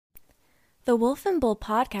The Wolf and Bull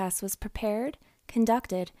podcast was prepared,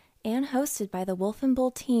 conducted, and hosted by the Wolf and Bull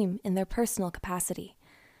team in their personal capacity.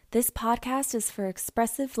 This podcast is for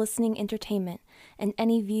expressive listening entertainment, and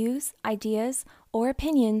any views, ideas, or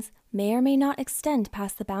opinions may or may not extend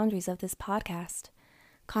past the boundaries of this podcast.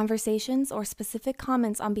 Conversations or specific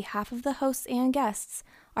comments on behalf of the hosts and guests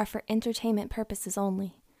are for entertainment purposes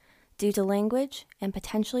only. Due to language and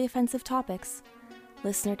potentially offensive topics,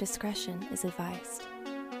 listener discretion is advised.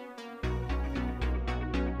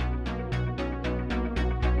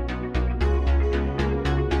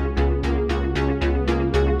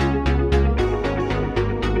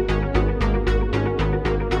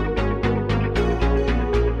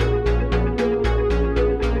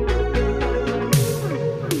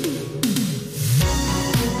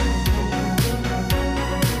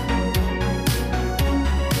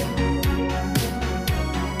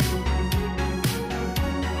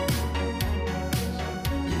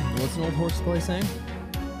 Saying?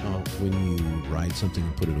 When you ride something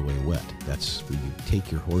and put it away wet, that's when you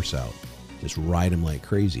take your horse out, just ride him like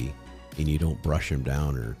crazy, and you don't brush him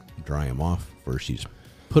down or dry him off first. You just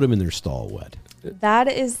put him in their stall wet.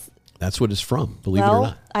 That's what it's from, believe it or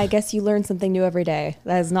not. I guess you learn something new every day.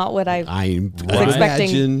 That is not what I was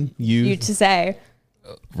expecting you to say.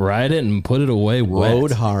 Ride it and put it away wet.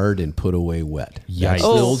 Rode hard and put away wet. Yikes. That's the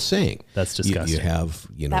old saying. That's disgusting. You have,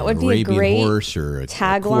 that would an be Arabian a great horse or a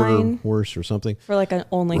quarter horse or something. For like an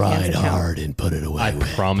OnlyFans Ride account. hard and put it away I wet.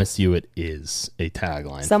 promise you it is a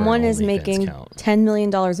tagline. Someone for an is OnlyFans making account. $10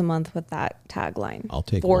 million a month with that tagline. I'll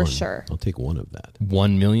take for one. sure. I'll take one of that.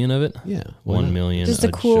 1 million of it? Yeah. 1 million. Just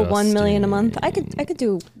a cool 1 million a month. I adjusting. could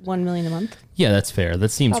do 1 million a month. Yeah, that's fair. That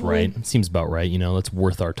seems Probably. right. It seems about right. That's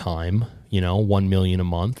worth our time. 1 million a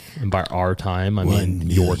month. And by our time, I mean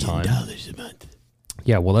your time. $1 million a month.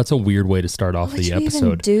 Yeah, well, that's a weird way to start off What would the you even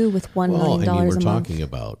episode. do with $1 million we're a month? talking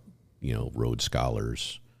about, road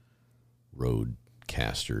scholars, road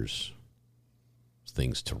casters,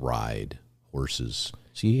 things to ride, horses.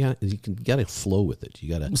 So you got to flow with it.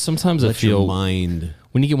 You got to Sometimes I let your feel mind.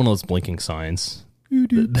 when you get one of those blinking signs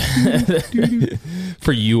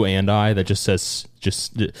for you and I that just says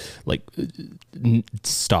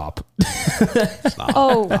stop.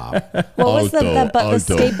 Oh, what was the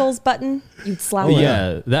Staples button? You'd slap it.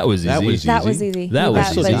 Yeah, that was easy. That was easy. That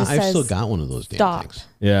was easy. I've still got one of those damn stop. things.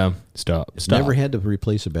 Yeah, stop. Never had to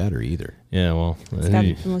replace a battery either. Yeah, well, It's got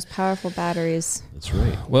the most powerful batteries. That's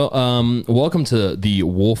right. Well, welcome to the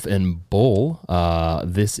Wolf and Bull.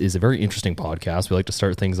 This is a very interesting podcast. We like to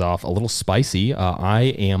start things off a little spicy. I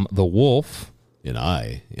am the wolf. And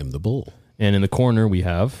I am the bull. And in the corner we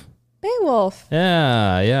have... Baewolf.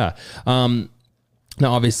 Yeah.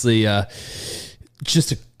 Now, obviously,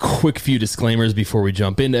 just a quick few disclaimers before we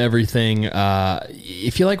jump into everything.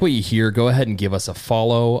 If you like what you hear, go ahead and give us a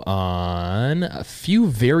follow on a few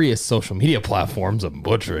various social media platforms. I'm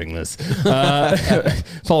butchering this.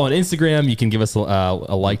 Follow on Instagram. You can give us a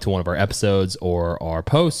like to one of our episodes or our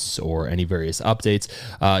posts or any various updates.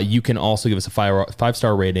 You can also give us a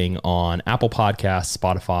 5-star rating on Apple Podcasts,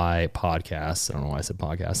 Spotify Podcasts. I don't know why I said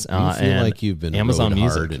podcasts. You feel and like you've been Amazon rode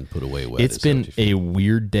Music. hard and put away wet. It's been a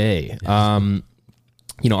weird day.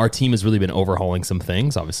 Our team has really been overhauling some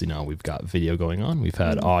things. Obviously, now we've got video going on. We've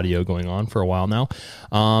had audio going on for a while now.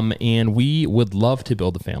 And we would love to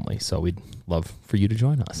build a family. So we'd love for you to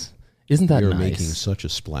join us. Isn't that You're nice? making such a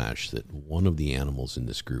splash that one of the animals in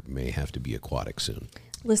this group may have to be aquatic soon.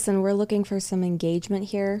 Listen, we're looking for some engagement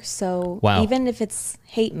here. So Wow. even if it's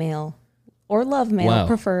hate mail or love mail, Wow.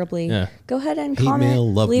 preferably, go ahead and Hate comment,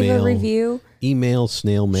 mail, love leave mail, a review. Email,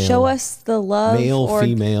 snail mail. Show us the love male, or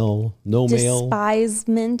female, no mail.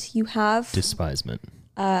 despisement you have. Despisement.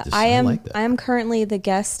 I am like that. I am currently the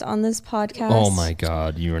guest on this podcast. Oh my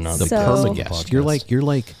God, you are not The the guest on the perma-guest. podcast. You're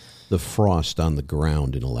like the frost on the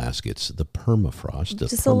ground in Alaska. It's the permafrost. The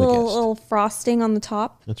Just a perma-guest. little frosting on the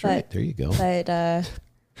top. That's but- right. There you go. But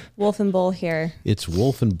Wolf and Bull here. It's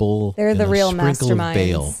wolf and bull. They're the and a real sprinkle of masterminds.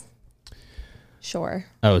 Bale. Sure.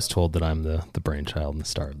 I was told that I'm the brainchild and the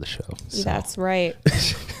star of the show. So. That's right.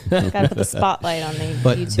 Gotta put the spotlight on me.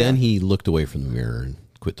 But you two. then he looked away from the mirror and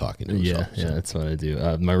quit talking to himself. Yeah, that's what I do.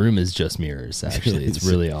 My room is just mirrors, actually. It's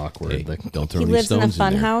really awkward. Hey, don't throw he any lives in a stones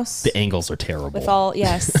fun there. house The angles are terrible. with all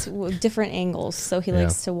with different angles. So he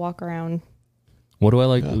likes to walk around. What do I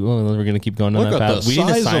like? Well, we're going to keep going down Look that at path. the We need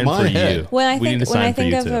a size of sign my for head. you. When I We need think a sign for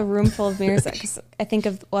you of too. a room full of mirrors, 'cause I think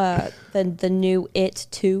of the new It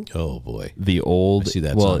 2. Oh boy. The old. I see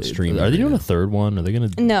that's well, on stream Are they right doing now. a third one? Are they going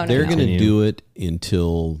to? No, They're no. going to do it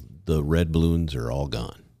until the red balloons are all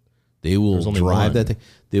gone. They will There's only drive one. that thing.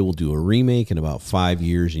 They will do a remake in about 5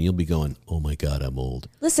 years, and you'll be going, "Oh my God, I'm old."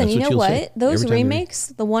 Listen, That's you know you'll what? say Those every time you-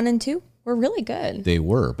 remakes, the 1 and 2, were really good. They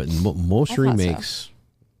were, but most remakes.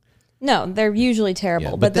 No, they're usually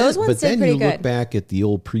terrible, but those ones did pretty good. But then you look back at the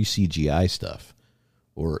old pre-CGI stuff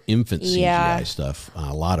or infant CGI stuff on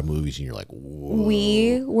a lot of movies, and you're like, whoa.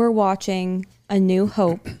 We were watching A New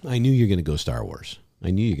Hope. I knew you were going to go Star Wars.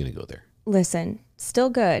 I knew you were going to go there. Listen, still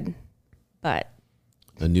good, but...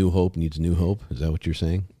 A New Hope needs New Hope? Is that what you're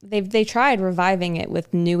saying? They tried reviving it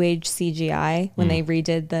with new age CGI when they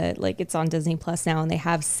redid it's on Disney Plus now, and they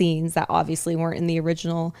have scenes that obviously weren't in the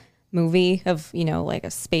original movie of, like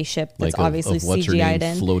a spaceship that's obviously what's her CGI'd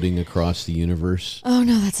name in. Floating across the universe. Oh,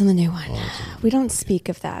 no, that's in the new one. We don't speak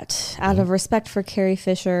of that out of respect for Carrie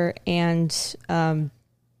Fisher and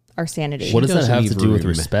our sanity. What does that have to do with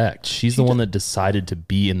respect? She's the one that decided to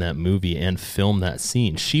be in that movie and film that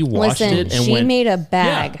scene. She watched it and she made a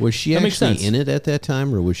bag. Was she actually in it at that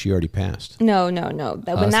time, or was she already passed? No.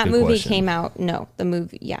 When that movie came out, no. The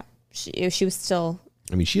movie, she was still...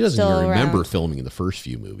 I mean, she doesn't even remember filming in the first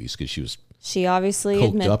few movies because she was... She obviously coked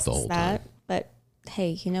admits up the whole that. time. But,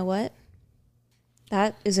 hey, you know what?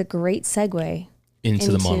 That is a great segue.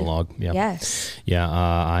 Into the monologue. Yeah. Yes. Yeah,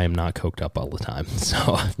 I am not coked up all the time,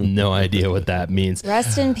 so no idea what that means.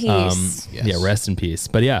 Rest in peace. Yes. Yeah, rest in peace.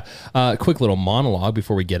 But yeah, quick little monologue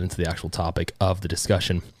before we get into the actual topic of the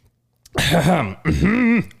discussion.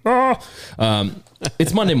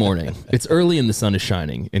 It's Monday morning. It's early and the sun is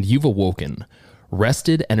shining, and you've awoken,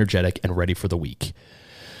 rested, energetic, and ready for the week.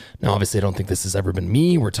 Now, obviously, I don't think this has ever been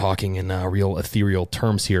me. We're talking in real ethereal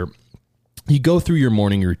terms here. You go through your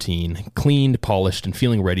morning routine, cleaned, polished, and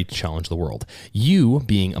feeling ready to challenge the world. You,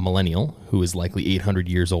 being a millennial who is likely 800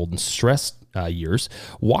 years old and stressed years,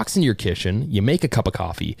 walks into your kitchen, you make a cup of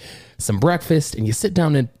coffee, some breakfast, and you sit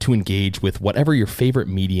down to engage with whatever your favorite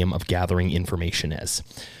medium of gathering information is.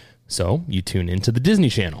 So you tune into the Disney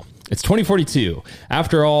Channel. It's 2042.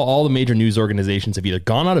 After all the major news organizations have either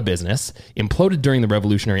gone out of business, imploded during the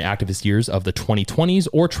revolutionary activist years of the 2020s,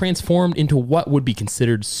 or transformed into what would be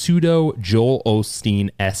considered pseudo Joel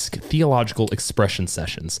Osteen-esque theological expression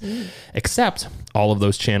sessions. Except all of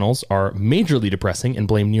those channels are majorly depressing and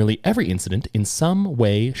blame nearly every incident in some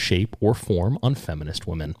way, shape, or form on feminist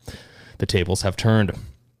women. The tables have turned.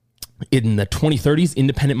 In the 2030s,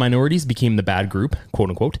 independent minorities became the bad group, quote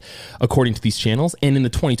unquote, according to these channels. And in the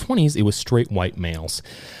 2020s, it was straight white males.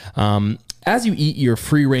 As you eat your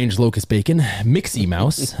free-range locust bacon, Mixie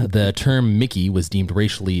Mouse, the term Mickey was deemed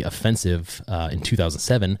racially offensive in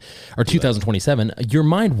 2027, your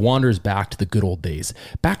mind wanders back to the good old days,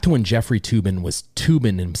 back to when Jeffrey Toobin was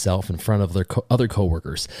Toobin himself in front of their other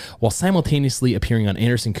coworkers, while simultaneously appearing on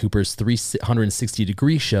Anderson Cooper's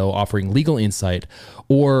 360-degree show offering legal insight,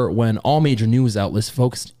 or when all major news outlets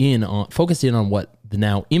focused in on what the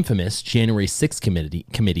now infamous January 6th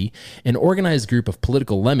committee, an organized group of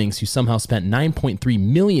political lemmings who somehow spent $9.3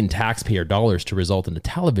 million taxpayer dollars to result in a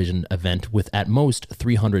television event with at most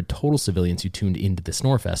 300 total civilians who tuned into the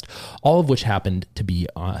Snorefest, all of which happened to be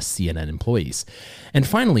CNN employees. And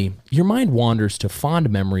finally, your mind wanders to fond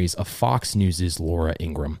memories of Fox News' Laura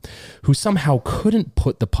Ingraham, who somehow couldn't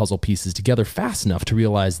put the puzzle pieces together fast enough to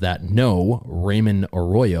realize that no, Raymond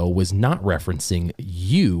Arroyo was not referencing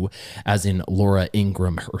You, as in Laura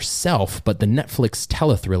Ingraham herself, but the Netflix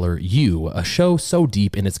telethriller You, a show so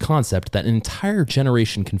deep in its concept that an entire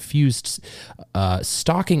generation confused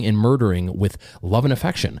stalking and murdering with love and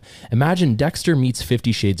affection. Imagine Dexter meets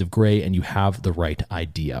 50 Shades of Grey and you have the right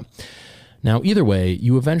idea. Now, either way,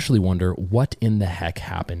 you eventually wonder what in the heck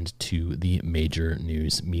happened to the major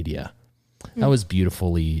news media. That was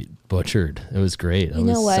beautifully butchered. It was great.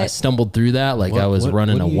 I stumbled through that like I was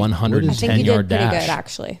running a 110-yard dash. I think you did pretty good,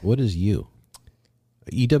 actually. What is You?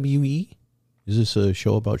 EWE? Is this a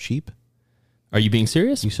show about sheep? Are you being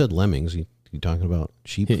serious? You said lemmings. You talking about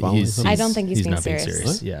sheep following something? I don't think he's being not serious. Being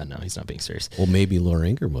serious. Yeah, no, he's not being serious. Well, maybe Laura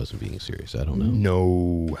Ingraham wasn't being serious. I don't know.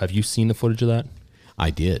 No. Have you seen the footage of that? I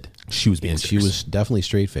did. She was being serious. She was definitely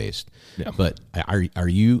straight-faced. Yeah. But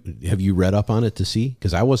have you read up on it to see?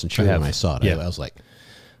 Because I wasn't sure when I saw it. Yeah. I was like,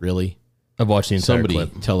 really? I've watched the entire Somebody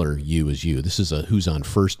clip. tell her You is You. This is a Who's on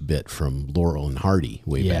First bit from Laurel and Hardy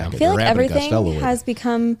way back. I feel like everything has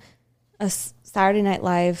become a Saturday Night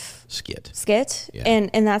Live skit. Yeah.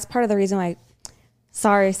 And that's part of the reason why,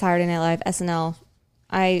 sorry, Saturday Night Live, SNL,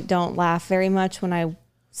 I don't laugh very much when I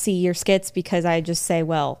see your skits because I just say,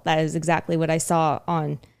 well, that is exactly what I saw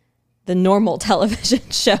on the normal television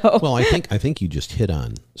show. Well, I think you just hit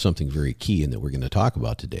on something very key and that we're going to talk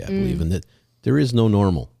about today, I believe, and that there is no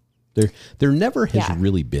normal. There never has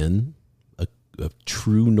really been a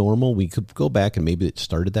true normal. We could go back and maybe it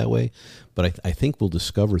started that way, but I think we'll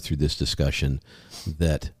discover through this discussion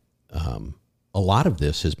that a lot of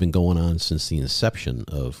this has been going on since the inception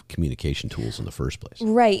of communication tools in the first place.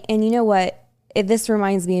 Right. And you know what? This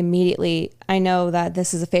reminds me immediately. I know that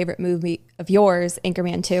this is a favorite movie of yours,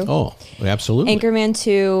 Anchorman 2. Oh, absolutely. Anchorman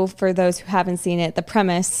 2, for those who haven't seen it, the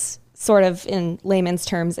premise, sort of in layman's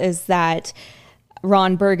terms, is that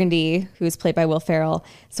Ron Burgundy, who's played by Will Ferrell,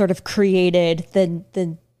 sort of created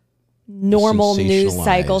the normal news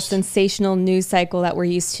cycle, sensational news cycle that we're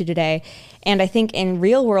used to today. And I think in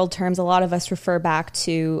real world terms, a lot of us refer back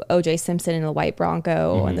to O.J. Simpson and the White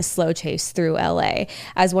Bronco and the slow chase through L.A.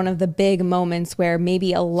 as one of the big moments where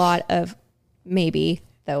maybe a lot of news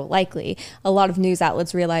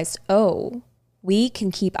outlets realized, oh, we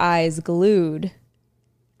can keep eyes glued,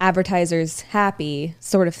 advertisers happy,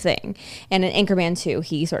 sort of thing. And in Anchorman 2,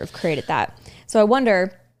 he sort of created that. So I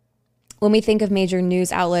wonder, when we think of major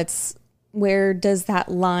news outlets, where does that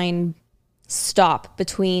line stop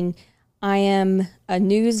between I am a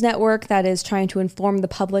news network that is trying to inform the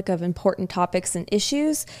public of important topics and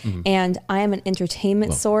issues, and I am an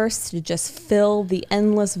entertainment source to just fill the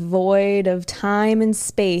endless void of time and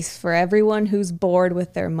space for everyone who's bored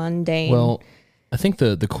with their mundane. Well, I think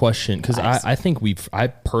the question, because I think I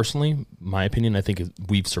personally, my opinion, I think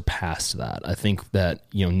we've surpassed that. I think that,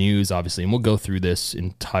 news, obviously, and we'll go through this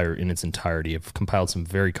in its entirety. I've compiled some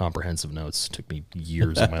very comprehensive notes. It took me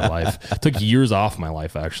years of my life. It took years off my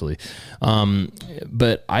life, actually.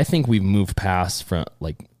 But I think we've moved past from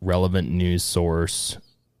relevant news source,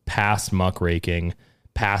 past muckraking,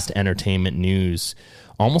 past entertainment news,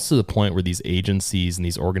 almost to the point where these agencies and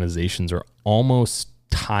these organizations are almost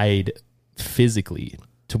tied physically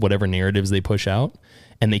to whatever narratives they push out,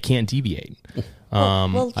 and they can't deviate.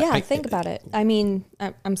 Think about it. I mean,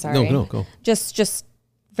 I'm sorry. No, go. Just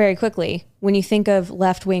very quickly, when you think of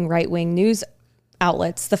left-wing, right-wing news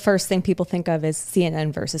outlets, the first thing people think of is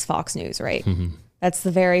CNN versus Fox News, right? Mm-hmm. That's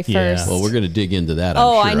the very first. Well, we're going to dig into that.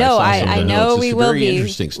 I'm sure. I know. I know we will be.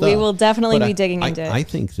 Interesting stuff. We will definitely be digging into it. I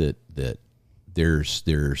think that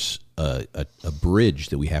there's a bridge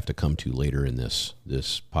that we have to come to later in this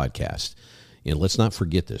podcast. And let's not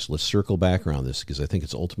forget this. Let's circle back around this because I think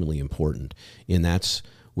it's ultimately important. And that's,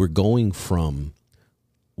 we're going from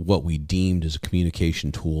what we deemed as a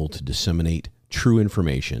communication tool to disseminate true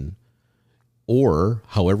information, or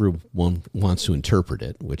however one wants to interpret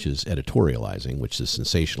it, which is editorializing, which is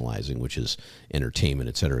sensationalizing, which is entertainment,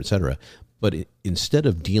 et cetera, et cetera. But instead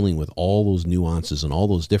of dealing with all those nuances and all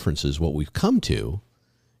those differences, what we've come to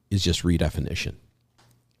is just redefinition.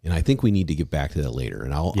 And I think we need to get back to that later.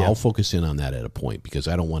 And I'll focus in on that at a point because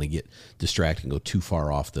I don't want to get distracted and go too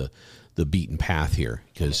far off the beaten path here.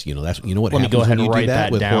 Because, that's what Let happens me go ahead when and you write do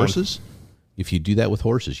that with down. horses. If you do that with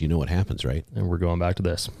horses, you know what happens, right? And we're going back to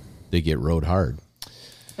this. They get rode hard.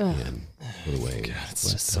 And put away. God,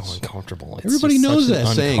 it's just so uncomfortable. Everybody knows that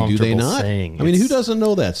saying, do they not? Saying. I mean, who doesn't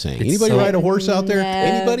know that saying? Anybody ride a horse out there?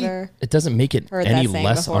 Anybody? It doesn't make it any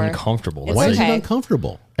less before. uncomfortable. It's Why okay. is it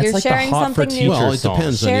uncomfortable? It's You're like sharing the Hot for something new. Teacher Well, it song.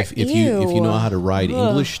 depends on if you know how to ride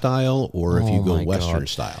English style or if you go Western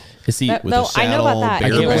style. You see, With a I know about that. I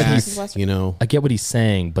get what bareback, I get what he's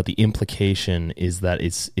saying, but the implication is that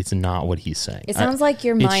it's not what he's saying. It sounds like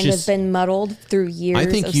your mind has been muddled through years I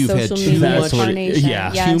think of you've had social too media much-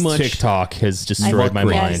 incarnation. Too much TikTok has destroyed my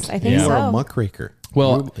mind. Yes, I think You so. are a muckraker.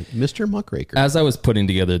 Well, Mr. Muckraker. As I was putting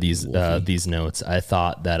together these notes, I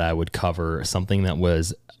thought that I would cover something that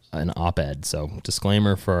was an op-ed. So,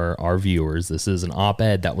 disclaimer for our viewers: this is an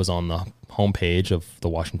op-ed that was on the homepage of the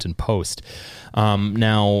Washington Post.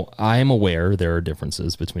 Now, I am aware there are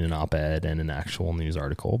differences between an op-ed and an actual news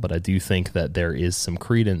article, but I do think that there is some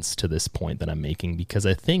credence to this point that I'm making because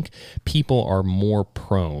I think people are more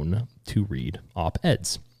prone to read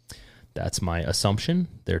op-eds. That's my assumption.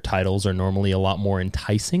 Their titles are normally a lot more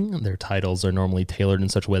enticing. Their titles are normally tailored in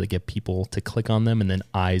such a way that get people to click on them and then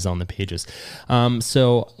eyes on the pages.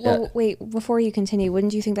 Wait, before you continue,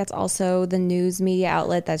 wouldn't you think that's also the news media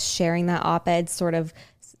outlet that's sharing that op-ed sort of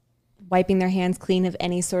wiping their hands clean of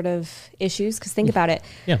any sort of issues? Because think about it.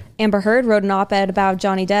 Yeah. Amber Heard wrote an op-ed about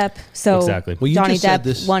Johnny Depp. So Exactly. Well, you Johnny just said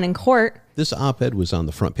Depp won in court. This op-ed was on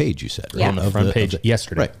the front page, you said, right? Yeah. On the front page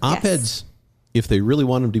yesterday. Right. Op-eds, if they really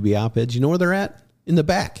want them to be op-eds, you know where they're at? In the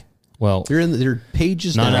back. Well, They're in their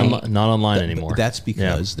pages not down. not online anymore. That's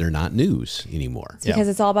because they're not news anymore. It's because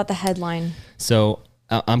it's all about the headline. So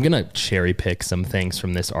I'm going to cherry pick some things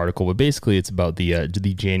from this article, but basically it's about the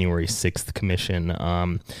January 6th commission.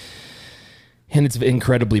 And it's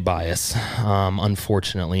incredibly biased,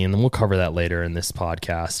 unfortunately. And then we'll cover that later in this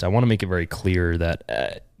podcast. I want to make it very clear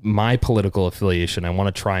that my political affiliation, I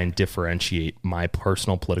want to try and differentiate my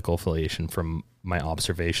personal political affiliation from my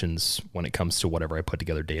observations when it comes to whatever I put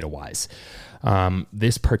together data wise.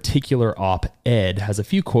 This particular op-ed has a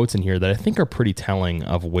few quotes in here that I think are pretty telling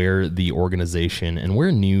of where the organization and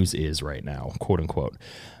where news is right now, quote unquote.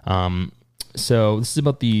 So this is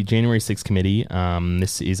about the January 6th committee.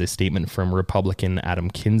 This is a statement from Republican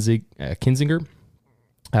Adam Kinzinger,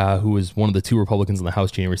 who is one of the two Republicans in the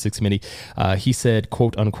House January 6th committee. He said,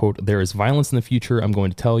 quote unquote, "There is violence in the future. I'm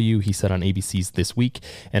going to tell you," he said on ABC's This Week.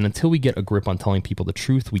 "And until we get a grip on telling people the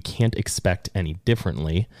truth, we can't expect any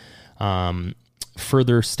differently."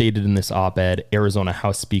 Further stated in this op-ed, Arizona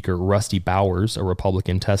House Speaker Rusty Bowers, a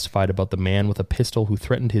Republican, testified about the man with a pistol who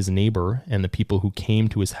threatened his neighbor and the people who came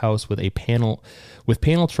to his house with panel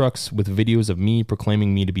trucks with videos of me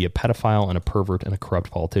proclaiming me to be a pedophile and a pervert and a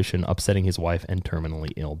corrupt politician, upsetting his wife and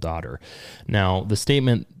terminally ill daughter. Now, the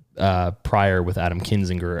statement prior with Adam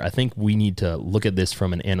Kinzinger, I think we need to look at this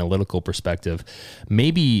from an analytical perspective,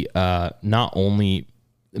 maybe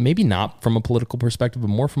not from a political perspective, but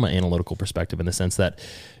more from an analytical perspective, in the sense that,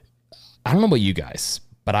 I don't know about you guys,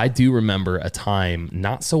 but I do remember a time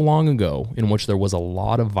not so long ago in which there was a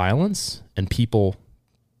lot of violence and people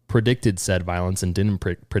predicted said violence and didn't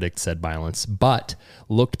predict said violence, but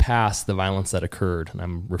looked past the violence that occurred, and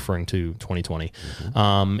I'm referring to 2020,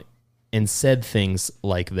 and said things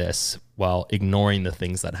like this while ignoring the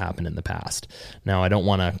things that happened in the past. Now, I don't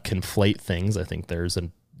want to conflate things. I think there's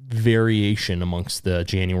a variation amongst the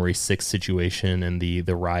January 6th situation and the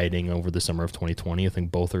rioting over the summer of 2020. I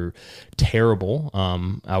think both are terrible.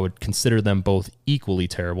 I would consider them both equally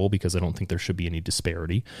terrible because I don't think there should be any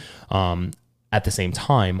disparity. At the same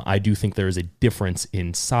time, I do think there is a difference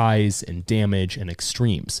in size and damage and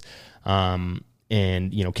extremes. And,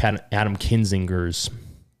 Adam Kinzinger's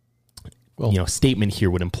statement here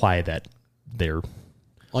would imply that they're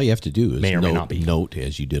all you have to do is may or may not be. Note,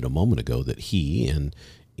 as you did a moment ago, that he and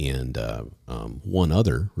one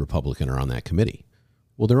other Republican are on that committee.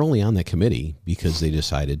 Well, they're only on that committee because they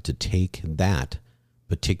decided to take that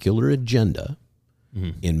particular agenda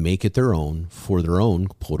and make it their own for their own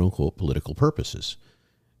quote-unquote political purposes.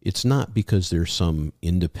 It's not because there's some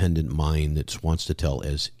independent mind that wants to tell,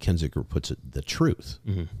 as Kinzinger puts it, the truth.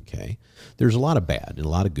 Okay, there's a lot of bad and a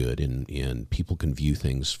lot of good, and people can view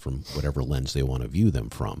things from whatever lens they want to view them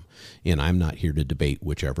from. And I'm not here to debate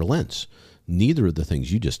whichever lens. Neither of the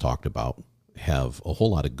things you just talked about have a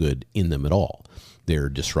whole lot of good in them at all. They're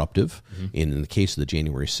disruptive. And in the case of the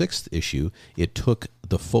January 6th issue, it took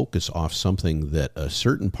the focus off something that a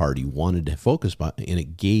certain party wanted to focus on, and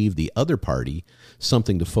it gave the other party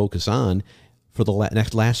something to focus on for the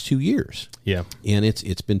last 2 years. Yeah. And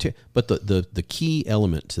it's been, but the key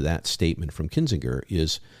element to that statement from Kinzinger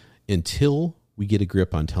is until we get a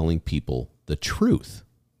grip on telling people the truth.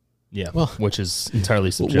 Yeah, well, which is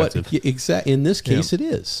entirely subjective. Exactly. In this case, it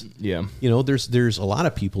is. Yeah. There's a lot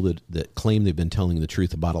of people that claim they've been telling the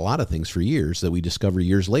truth about a lot of things for years that we discover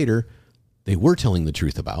years later they were telling the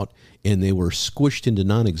truth about, and they were squished into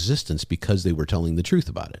non-existence because they were telling the truth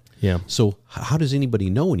about it. Yeah. So how does anybody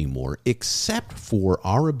know anymore except for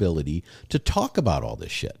our ability to talk about all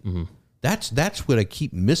this shit? That's what I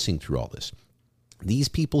keep missing through all this. These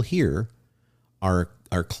people here are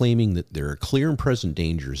claiming that there are clear and present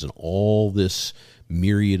dangers in all this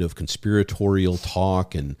myriad of conspiratorial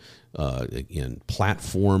talk and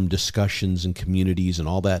platform discussions and communities and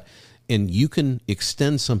all that. And you can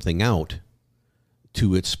extend something out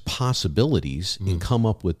to its possibilities and come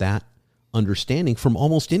up with that understanding from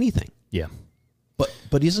almost anything. Yeah.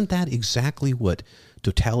 But isn't that exactly what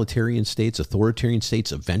totalitarian states, authoritarian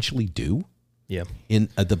states eventually do? Yeah. And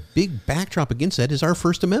the big backdrop against that is our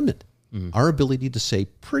First Amendment. Our ability to say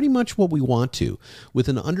pretty much what we want to, with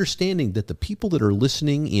an understanding that the people that are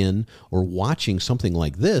listening in or watching something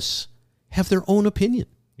like this have their own opinion.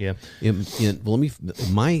 Yeah.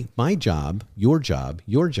 My job, your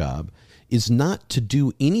job is not to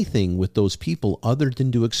do anything with those people other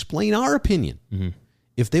than to explain our opinion.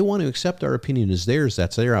 If they want to accept our opinion as theirs,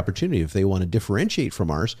 that's their opportunity. If they want to differentiate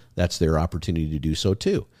from ours, that's their opportunity to do so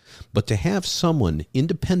too. But to have someone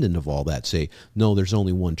independent of all that say, no, there's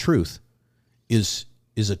only one truth, is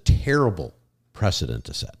a terrible precedent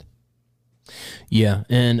to set. Yeah,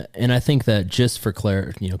 and I think that just for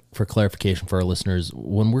clarification for our listeners,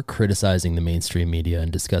 when we're criticizing the mainstream media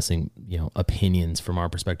and discussing opinions from our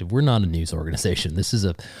perspective, we're not a news organization. This is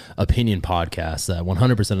a opinion podcast that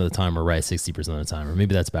 100% of the time are right 60% of the time, or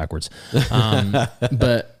maybe that's backwards.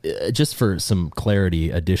 But just for some clarity,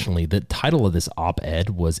 additionally, the title of this op-ed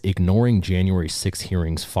was "Ignoring January 6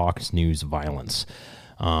 Hearings: Fox News Violence."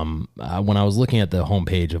 When I was looking at the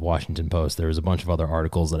homepage of Washington Post, there was a bunch of other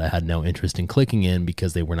articles that I had no interest in clicking in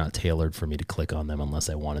because they were not tailored for me to click on them unless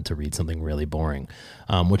I wanted to read something really boring,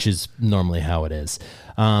 which is normally how it is.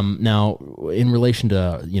 Now, in relation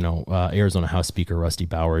to, Arizona House Speaker Rusty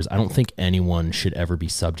Bowers, I don't think anyone should ever be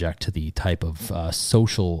subject to the type of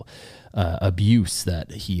social abuse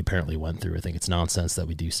that he apparently went through. I think it's nonsense that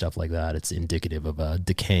we do stuff like that. It's indicative of a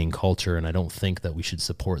decaying culture, and I don't think that we should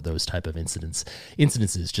support those type of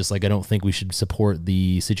incidences. Just like I don't think we should support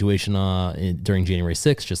the situation during January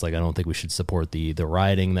 6th. Just like I don't think we should support the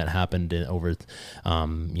rioting that happened over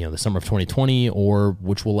the summer of 2020, or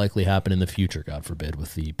which will likely happen in the future, God forbid,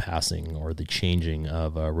 with the passing or the changing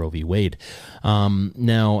of Roe v. Wade.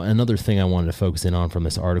 Now, another thing I wanted to focus in on from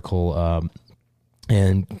this article,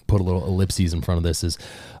 and put a little ellipses in front of this, is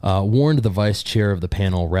warned the vice chair of the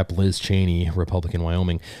panel, Rep. Liz Cheney, Republican,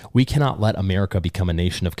 Wyoming, "We cannot let America become a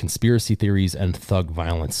nation of conspiracy theories and thug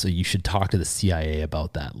violence." So you should talk to the CIA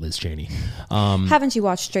about that, Liz Cheney. Haven't you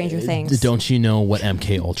watched Stranger Things? Don't you know what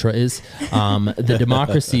MK Ultra is? The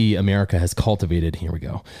democracy America has cultivated, here we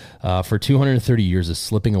go, for 230 years is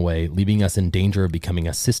slipping away, leaving us in danger of becoming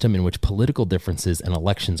a system in which political differences and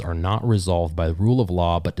elections are not resolved by the rule of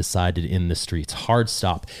law, but decided in the streets. Hard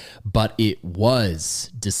stop. But it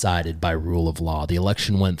was decided by rule of law. The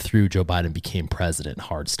election went through. Joe Biden became president.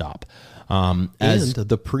 Hard stop. And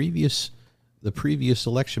the previous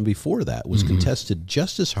election before that was contested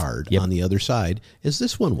just as hard on the other side as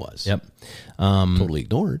this one was. Yep. Totally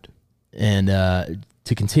ignored. And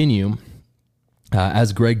to continue,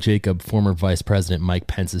 as Greg Jacob, former Vice President Mike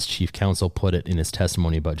Pence's chief counsel, put it in his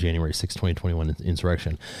testimony about January 6, 2021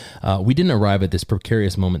 insurrection, "We didn't arrive at this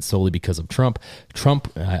precarious moment solely because of Trump.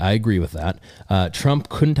 I agree with that. Trump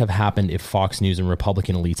couldn't have happened if Fox News and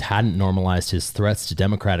Republican elites hadn't normalized his threats to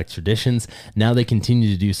democratic traditions. Now they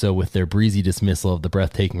continue to do so with their breezy dismissal of the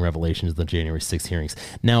breathtaking revelations of the January 6 hearings."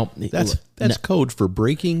 Now, that's code for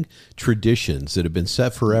breaking traditions that have been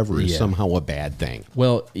set forever is somehow a bad thing.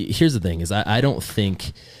 Well, here's the thing: is I don't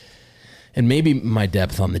think, and maybe my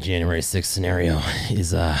depth on the January 6th scenario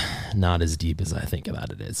is not as deep as I think that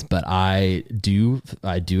it is, but I do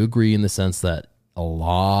agree in the sense that a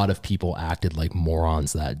lot of people acted like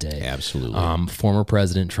morons that day. Absolutely. Former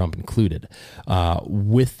President Trump included.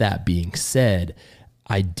 With that being said,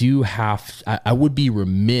 I would be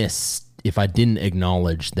remiss if I didn't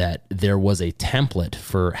acknowledge that there was a template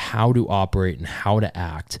for how to operate and how to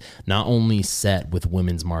act, not only set with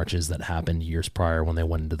women's marches that happened years prior when they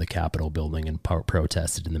went into the Capitol building and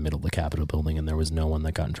protested in the middle of the Capitol building, and there was no one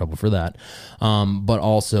that got in trouble for that, but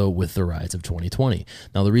also with the riots of 2020.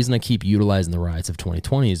 Now, the reason I keep utilizing the riots of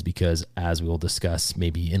 2020 is because, as we will discuss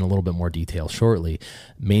maybe in a little bit more detail shortly,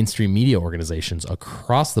 mainstream media organizations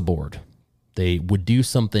across the board, they would do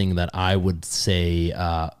something that I would say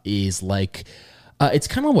is like, it's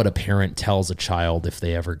kind of what a parent tells a child if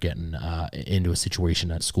they ever get into a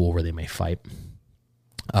situation at school where they may fight.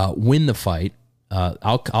 Win the fight.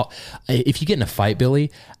 If you get in a fight,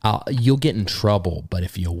 Billy, you'll get in trouble. But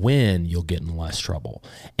if you win, you'll get in less trouble.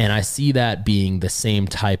 And I see that being the same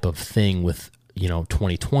type of thing with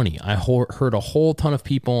 2020. I heard a whole ton of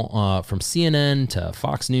people from CNN to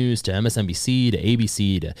Fox News to MSNBC to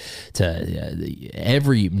ABC to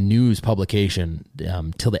every news publication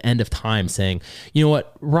till the end of time saying, you know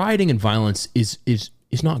what, rioting and violence is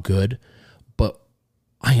not good, but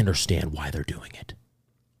I understand why they're doing it.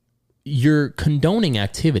 You're condoning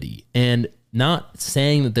activity and not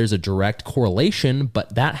saying that there's a direct correlation,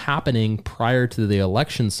 but that happening prior to the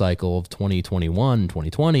election cycle of 2021,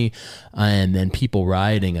 2020, and then people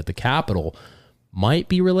rioting at the Capitol might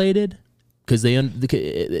be related because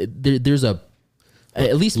there's at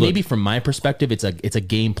least maybe from my perspective, it's a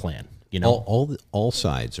game plan. All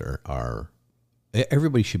sides are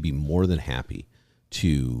everybody should be more than happy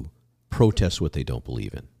to protest what they don't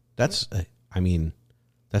believe in.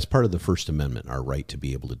 That's part of the First Amendment, our right to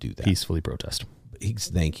be able to do that. Peacefully protest.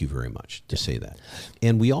 Thank you very much to say that.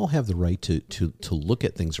 And we all have the right to look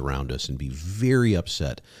at things around us and be very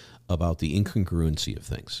upset about the incongruency of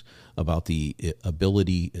things, about the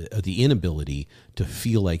inability to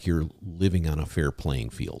feel like you're living on a fair playing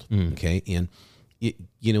field. Okay. And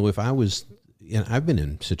if I was, and I've been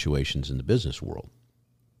in situations in the business world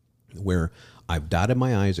where I've dotted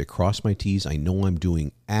my I's, I crossed my T's, I know I'm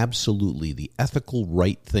doing absolutely the ethical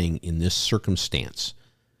right thing in this circumstance.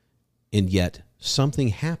 And yet something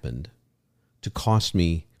happened to cost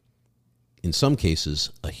me, in some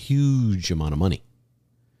cases, a huge amount of money.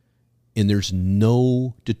 And there's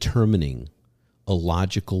no determining a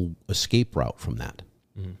logical escape route from that.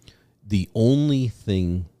 The only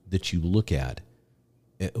thing that you look at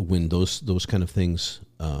when those kind of things,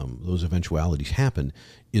 those eventualities happen,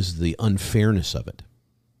 is the unfairness of it.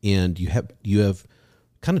 And you have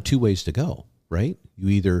kind of two ways to go, right? You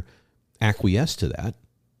either acquiesce to that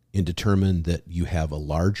and determine that you have a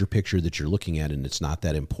larger picture that you're looking at, and it's not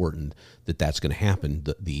that important that that's going to happen.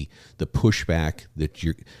 The pushback that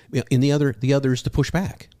you're, and the other is to push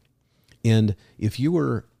back. And if you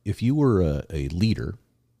were a leader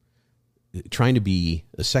trying to be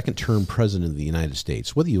a second-term president of the United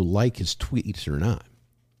States, whether you like his tweets or not,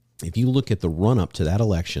 if you look at the run-up to that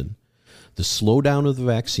election, the slowdown of the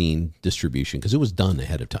vaccine distribution, because it was done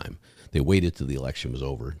ahead of time. They waited till the election was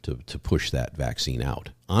over to push that vaccine out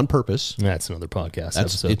on purpose. That's another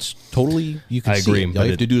podcast. It's totally, you can see it. All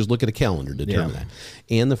you have to do is look at a calendar to determine that.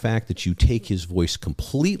 And the fact that you take his voice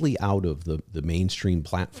completely out of the mainstream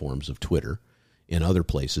platforms of Twitter and other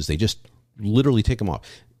places. They just literally take them off.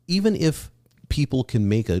 Even if people can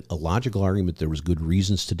make a logical argument there was good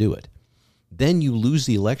reasons to do it, then you lose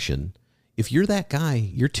the election. If you're that guy,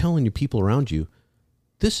 you're telling your people around you,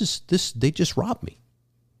 they just robbed me.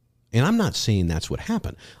 And I'm not saying that's what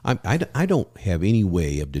happened. I don't have any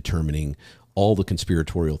way of determining all the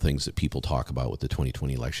conspiratorial things that people talk about with the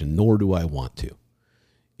 2020 election, nor do I want to.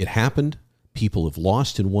 It happened. People have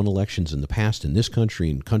lost and won elections in the past in this country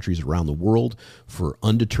and countries around the world for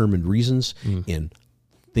undetermined reasons, and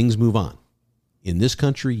things move on. In this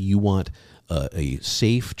country, you want a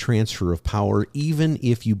safe transfer of power, even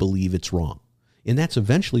if you believe it's wrong. And that's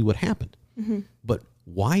eventually what happened. Mm-hmm. But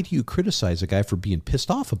why do you criticize a guy for being pissed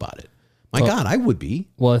off about it? God, I would be.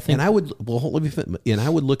 Well, I think, and I would. Well, let me. And I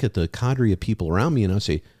would look at the cadre of people around me, and I'd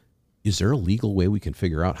say, "Is there a legal way we can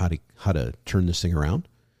figure out how to turn this thing around?"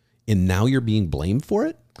 And now you're being blamed for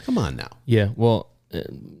it. Come on now. Yeah. Well,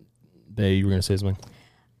 Bae, you were going to say something.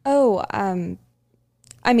 Oh,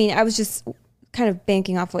 I mean, I was just kind of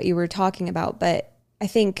banking off what you were talking about, but I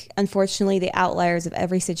think, unfortunately, the outliers of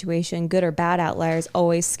every situation, good or bad outliers,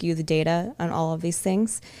 always skew the data on all of these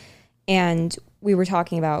things. And we were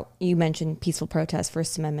talking about, you mentioned peaceful protest,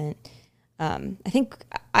 First Amendment. I think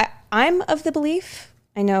I'm of the belief,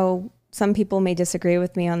 I know some people may disagree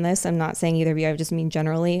with me on this. I'm not saying either of you, I just mean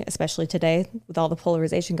generally, especially today with all the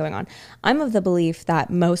polarization going on. I'm of the belief that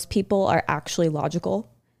most people are actually logical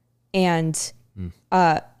and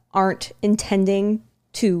aren't intending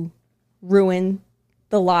to ruin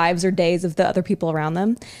the lives or days of the other people around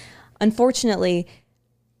them. Unfortunately,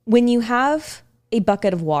 when you have a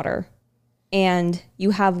bucket of water and you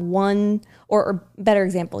have one, or better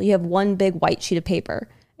example, you have one big white sheet of paper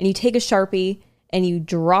and you take a Sharpie and you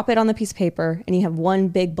drop it on the piece of paper and you have one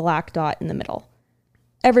big black dot in the middle,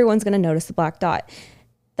 everyone's going to notice the black dot.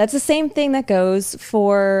 That's the same thing that goes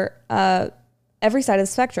for every side of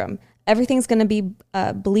the spectrum. Everything's going to be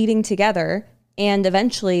bleeding together. And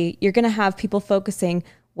eventually you're going to have people focusing,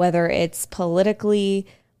 whether it's politically,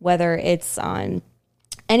 whether it's on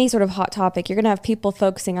any sort of hot topic, you're going to have people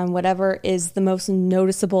focusing on whatever is the most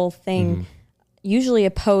noticeable thing, usually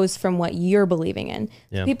opposed from what you're believing in.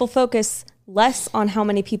 Yeah. People focus less on how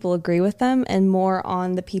many people agree with them and more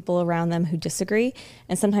on the people around them who disagree.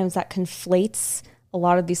 And sometimes that conflates a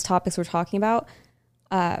lot of these topics we're talking about.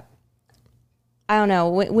 I don't know,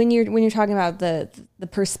 when you're talking about the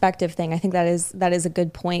perspective thing, I think that is a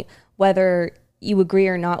good point. Whether you agree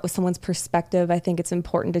or not with someone's perspective, I think it's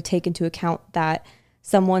important to take into account that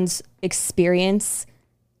someone's experience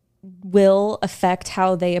will affect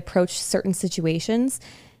how they approach certain situations.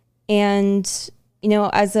 And, you know,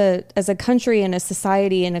 as a country and a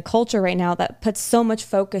society and a culture right now that puts so much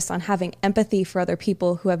focus on having empathy for other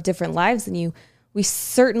people who have different lives than you, we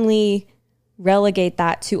certainly relegate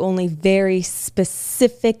that to only very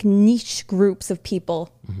specific niche groups of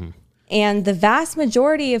people. Mm-hmm. And the vast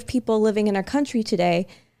majority of people living in our country today,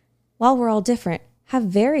 while we're all different, have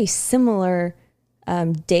very similar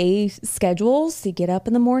day schedules. They get up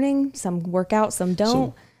in the morning, some work out, some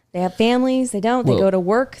don't. They have families, they don't. They go to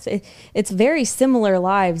work. It's very similar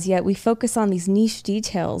lives, yet we focus on these niche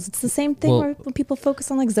details. It's the same thing when people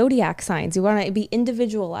focus on like zodiac signs. We want to be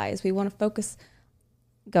individualized. We want to focus.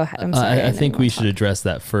 Go ahead. I'm sorry. I think we should address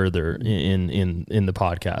that further in the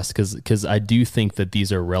podcast because I do think that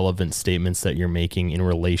these are relevant statements that you're making in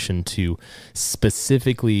relation to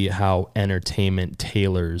specifically how entertainment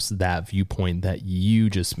tailors that viewpoint that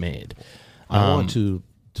you just made. I want to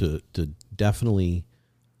definitely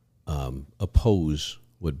oppose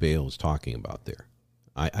what Bae was talking about there.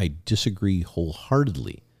 I disagree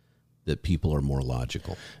wholeheartedly that people are more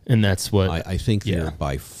logical, and that's what I think they're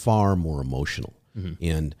by far more emotional. Mm-hmm.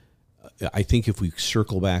 And I think if we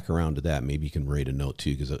circle back around to that, maybe you can write a note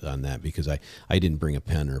too on that, because I didn't bring a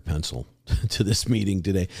pen or a pencil to this meeting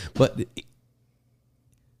today. But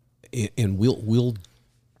and we'll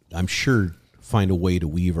I'm sure find a way to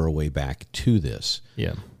weave our way back to this.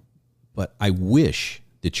 Yeah. But I wish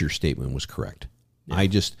that your statement was correct.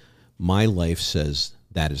 Yeah. My life says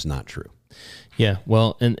that is not true. Yeah.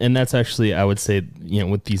 Well, and that's actually, I would say,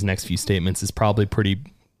 with these next few statements is probably pretty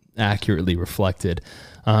accurately reflected.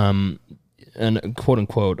 And quote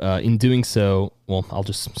unquote, in doing so, well, I'll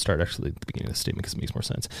just start actually at the beginning of the statement because it makes more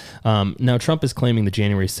sense. Now, Trump is claiming the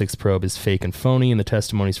January 6th probe is fake and phony, and the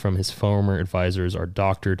testimonies from his former advisors are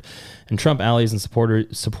doctored, and Trump allies and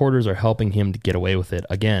supporters are helping him to get away with it.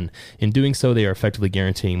 Again, in doing so, they are effectively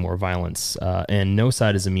guaranteeing more violence, and no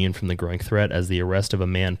side is immune from the growing threat, as the arrest of a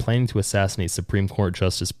man planning to assassinate Supreme Court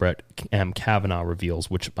Justice Brett M. Kavanaugh reveals,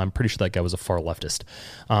 which I'm pretty sure that guy was a far leftist.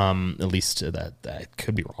 At least that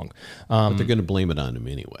could be wrong. But they're going to blame it on him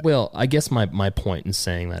anyway. Well, I guess my point in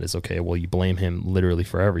saying that is, okay, well, you blame him literally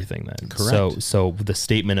for everything then. Correct. So the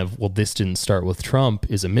statement of, well, this didn't start with Trump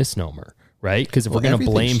is a misnomer, right? Because if we're going to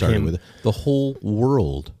blame him, the whole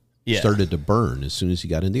world started to burn as soon as he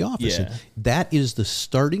got in the office. Yeah. And that is the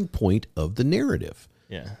starting point of the narrative.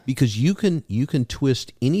 Yeah. Because you can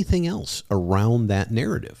twist anything else around that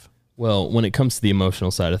narrative. Well, when it comes to the emotional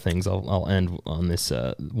side of things, I'll end on this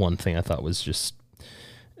one thing I thought was just,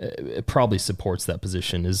 it probably supports that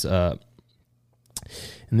position is,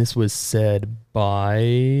 and this was said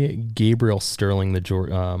by Gabriel Sterling,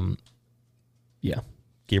 Gabriel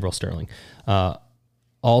Sterling.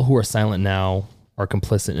 All who are silent now are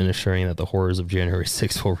complicit in assuring that the horrors of January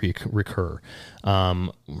 6th will recur.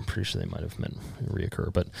 I'm pretty sure they might have meant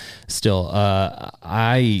reoccur, but still,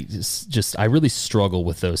 I really struggle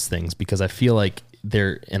with those things because I feel like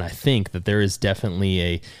and I think that there is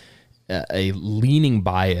definitely a leaning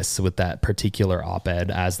bias with that particular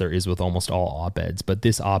op-ed, as there is with almost all op-eds. But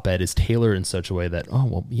this op-ed is tailored in such a way that, oh,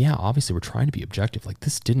 well, yeah, obviously we're trying to be objective. Like,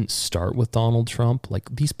 this didn't start with Donald Trump.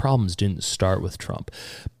 Like, these problems didn't start with Trump.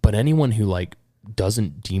 But anyone who,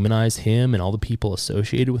 doesn't demonize him and all the people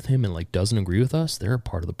associated with him and, doesn't agree with us, they're a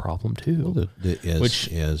part of the problem, too. Well,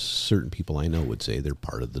 as certain people I know would say, they're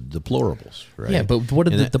part of the deplorables, right? Yeah, but what are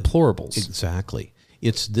the deplorables? Exactly.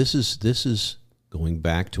 This is going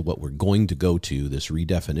back to what we're going to go to, this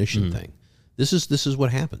redefinition thing. This is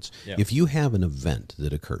what happens. Yeah. If you have an event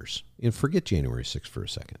that occurs, and forget January 6th for a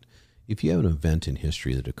second, if you have an event in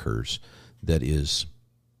history that occurs that is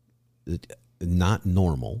not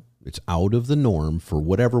normal, it's out of the norm for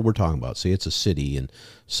whatever we're talking about. Say it's a city and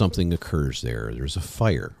something occurs there. There's a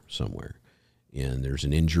fire somewhere, and there's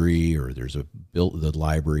an injury, or the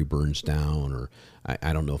library burns down, or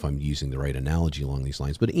I don't know if I'm using the right analogy along these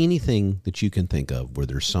lines, but anything that you can think of where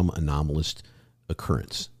there's some anomalous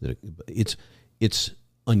occurrence, that it's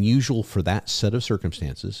unusual for that set of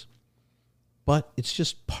circumstances, but it's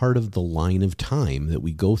just part of the line of time that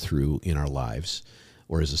we go through in our lives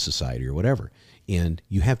or as a society or whatever. And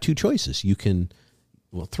you have two choices.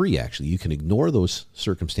 Three actually. You can ignore those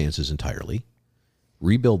circumstances entirely,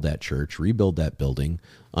 rebuild that church, rebuild that building,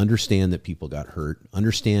 understand that people got hurt,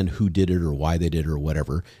 understand who did it or why they did it or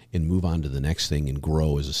whatever, and move on to the next thing and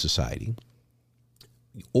grow as a society.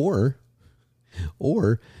 Or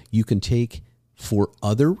you can take, for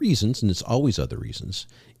other reasons, and it's always other reasons,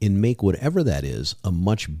 and make whatever that is a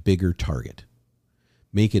much bigger target.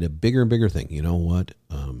 Make it a bigger and bigger thing. You know what?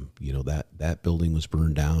 That building was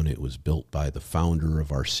burned down. It was built by the founder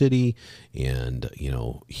of our city, and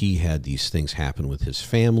he had these things happen with his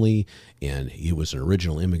family, and he was an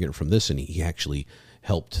original immigrant from this, and he actually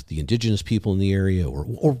helped the indigenous people in the area, or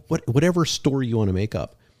whatever story you want to make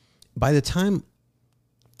up. By the time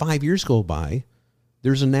 5 years go by,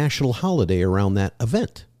 there's a national holiday around that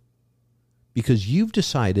event, because you've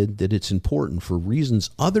decided that it's important for reasons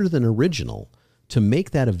other than original to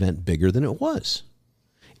make that event bigger than it was.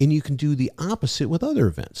 And you can do the opposite with other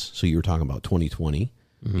events. So you were talking about 2020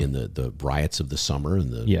 in the riots of the summer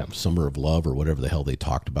and the summer of love, or whatever the hell they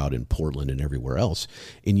talked about in Portland and everywhere else.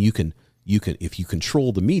 And you can, if you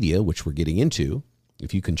control the media, which we're getting into,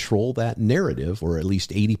 if you control that narrative, or at least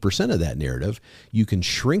 80% of that narrative, you can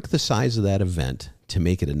shrink the size of that event to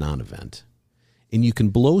make it a non-event. And you can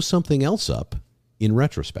blow something else up in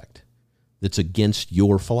retrospect that's against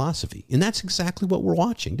your philosophy. And that's exactly what we're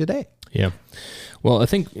watching today. Yeah. Well, I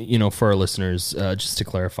think, for our listeners, just to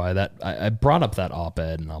clarify that, I brought up that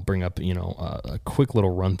op-ed, and I'll bring up, a quick little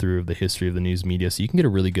run through of the history of the news media, so you can get a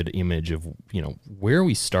really good image of, where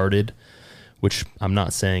we started, which I'm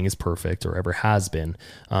not saying is perfect or ever has been,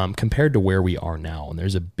 compared to where we are now. And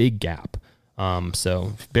there's a big gap.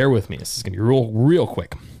 So bear with me. This is going to be real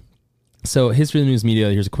quick. So history of the news media,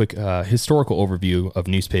 here's a quick historical overview of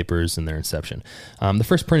newspapers and their inception. The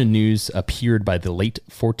first printed news appeared by the late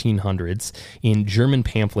 1400s in German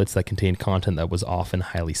pamphlets that contained content that was often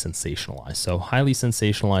highly sensationalized. So highly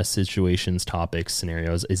sensationalized situations, topics,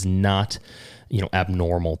 scenarios is not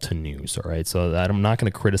abnormal to news. All right. So I'm not going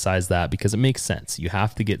to criticize that because it makes sense. You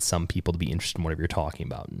have to get some people to be interested in whatever you're talking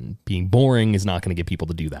about. And being boring is not going to get people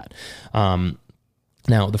to do that.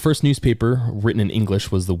 Now, the first newspaper written in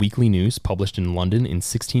English was the Weekly News, published in London in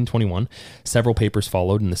 1621. Several papers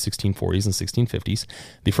followed in the 1640s and 1650s.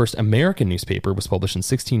 The first American newspaper was published in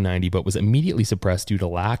 1690, but was immediately suppressed due to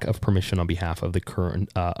lack of permission on behalf of the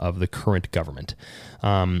current government.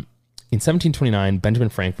 In 1729, Benjamin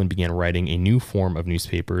Franklin began writing a new form of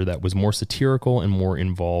newspaper that was more satirical and more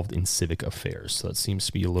involved in civic affairs. So that seems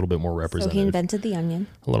to be a little bit more representative. So he invented the Onion.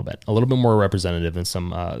 A little bit more representative than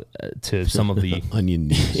some of the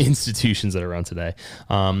Onion institutions that are around today.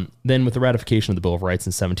 Then with the ratification of the Bill of Rights in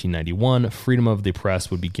 1791, freedom of the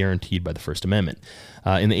press would be guaranteed by the First Amendment.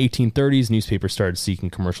 In the 1830s, newspapers started seeking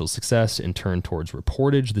commercial success and turned towards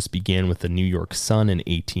reportage. This began with the New York Sun in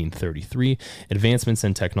 1833. Advancements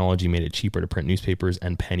in technology made it cheaper to print newspapers,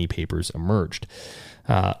 and penny papers emerged.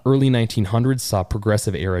 Early 1900s saw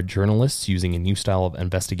progressive era journalists using a new style of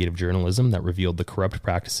investigative journalism that revealed the corrupt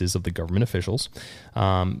practices of the government officials.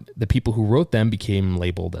 The people who wrote them became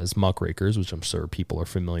labeled as muckrakers, which I'm sure people are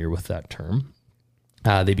familiar with that term.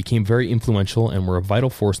 They became very influential and were a vital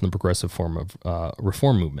force in the progressive form of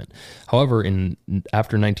reform movement. However,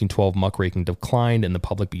 after 1912, muckraking declined, and the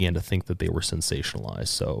public began to think that they were sensationalized.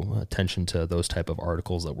 So attention to those type of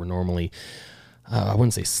articles that were normally, I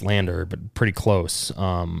wouldn't say slander, but pretty close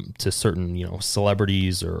to certain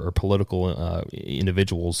celebrities or political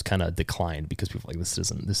individuals kind of declined because people were like, this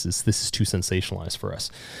is too sensationalized for us.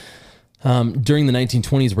 During the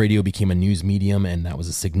 1920s, radio became a news medium, and that was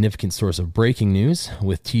a significant source of breaking news.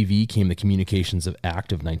 With TV came the Communications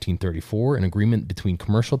Act of 1934, an agreement between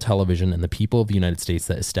commercial television and the people of the United States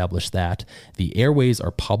that established that the airways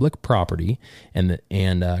are public property and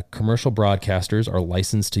commercial broadcasters are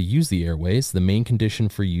licensed to use the airways. The main condition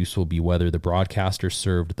for use will be whether the broadcaster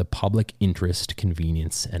served the public interest,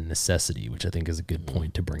 convenience, and necessity, which I think is a good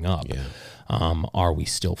point to bring up. Yeah. Are we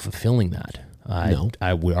still fulfilling that? No.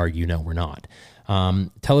 I would argue no, we're not.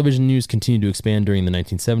 Television news continued to expand during the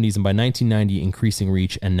 1970s, and by 1990, increasing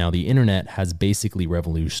reach, and now the internet has basically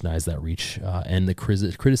revolutionized that reach and the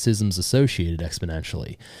criticisms associated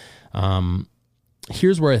exponentially.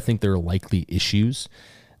 Here's where I think there are likely issues,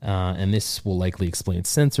 and this will likely explain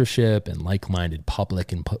censorship and like-minded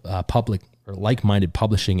like-minded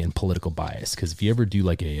publishing and political bias. Because if you ever do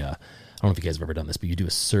like I don't know if you guys have ever done this, but you do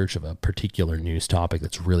a search of a particular news topic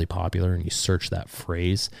that's really popular and you search that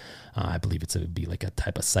phrase. I believe it would be like a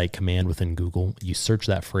type of site command within Google. You search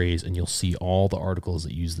that phrase and you'll see all the articles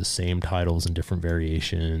that use the same titles and different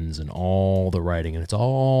variations and all the writing, and it's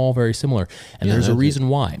all very similar. And there's a reason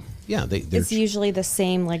why. Yeah, it's usually the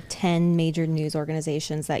same 10 major news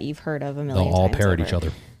organizations that you've heard of a million times. They'll all parrot each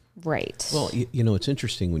other. Right. Well, it's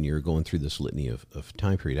interesting when you're going through this litany of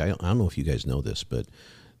time period. I don't know if you guys know this, but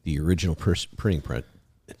the original printing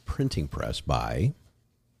press by,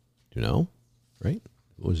 right?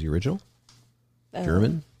 What was the original?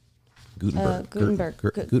 German? Gutenberg.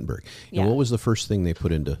 Gutenberg. Yeah. And what was the first thing they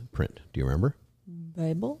put into print? Do you remember?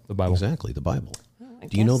 Bible? The Bible. Exactly, the Bible.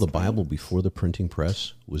 Do you know the Bible before the printing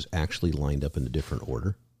press was actually lined up in a different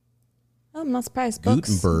order? Oh, I'm not surprised.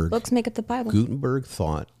 Books make up the Bible. Gutenberg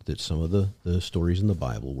thought that some of the stories in the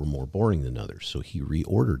Bible were more boring than others, so he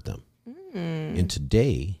reordered them. And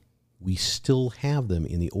today, we still have them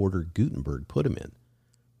in the order Gutenberg put them in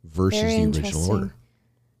versus the original order.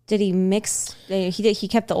 Did he mix? He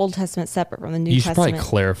kept the Old Testament separate from the New Testament. You should probably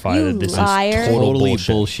clarify that this liar. is totally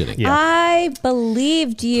bullshitting. Yeah. I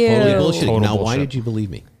believed you. Totally bullshitting. Total Now, bullshit. why did you believe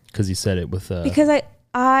me? Because he said it with because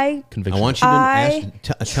I conviction. I want you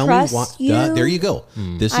to tell me what. There you go.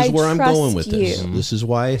 This is where I'm going with this. This is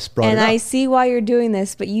why I brought it up. And I see why you're doing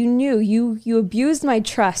this, but you knew you abused my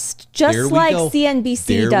trust, just like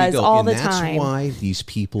CNBC does all the time. That's why these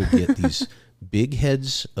people get these big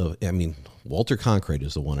heads of. I mean, Walter Cronkite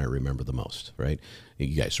is the one I remember the most, right?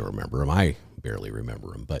 You guys don't remember him. I barely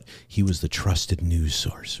remember him, but he was the trusted news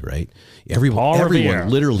source, right? Everyone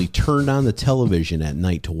literally turned on the television at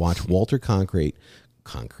night to watch Walter Cronkite.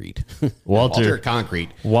 Walter Concrete.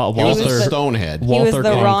 Walter Stonehead. He was the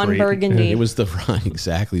Ron Burgundy. It was the Ron,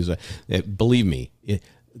 exactly. Believe me,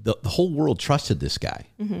 the whole world trusted this guy.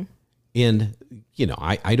 Mm-hmm. And,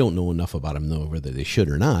 I don't know enough about him to know whether they should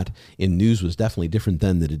or not. And news was definitely different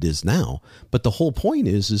then than it is now. But the whole point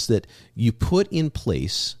is that you put in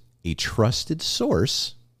place a trusted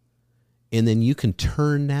source, and then you can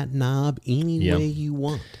turn that knob any way you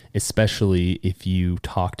want. Especially if you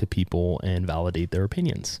talk to people and validate their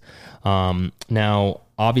opinions. Now,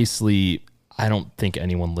 obviously, I don't think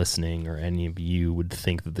anyone listening or any of you would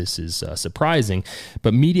think that this is surprising,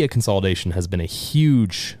 but media consolidation has been a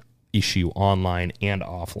huge issue online and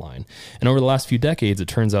offline. And over the last few decades, it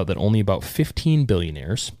turns out that only about 15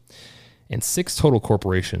 billionaires and 6 total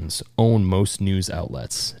corporations own most news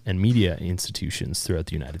outlets and media institutions throughout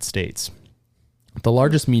the United States. The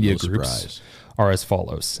largest media groups are as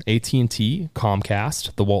follows: AT&T,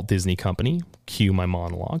 Comcast, the Walt Disney Company, cue my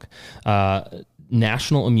monologue,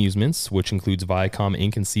 National Amusements, which includes Viacom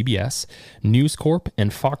Inc. and CBS, News Corp,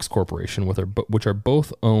 and Fox Corporation, which are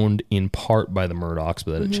both owned in part by the Murdochs,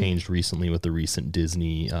 but that it changed recently with the recent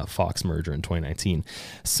Disney-Fox merger in 2019.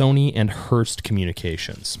 Sony and Hearst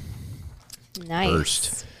Communications. Nice.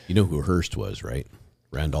 Hearst. You know who Hearst was, right?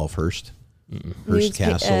 Randolph Hearst. Hearst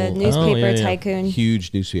Castle. Newspaper tycoon.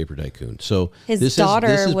 Huge newspaper tycoon. So his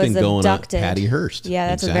daughter was abducted. Patty Hearst. Yeah,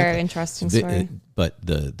 that's a very interesting story. But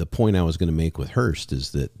the point I was going to make with Hearst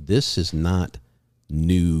is that this is not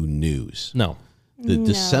new news. No. The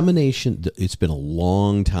dissemination, it's been a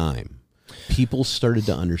long time. People started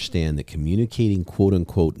to understand that communicating quote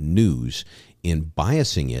unquote news and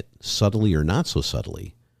biasing it subtly or not so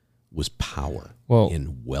subtly was power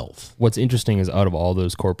and wealth. What's interesting is out of all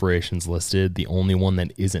those corporations listed, the only one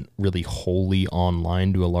that isn't really wholly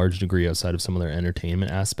online to a large degree outside of some of their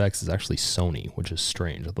entertainment aspects is actually Sony, which is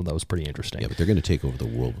strange. I thought that was pretty interesting. Yeah, but they're going to take over the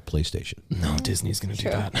world with PlayStation. No, Disney's going to do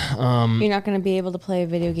that. You're not going to be able to play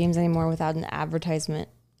video games anymore without an advertisement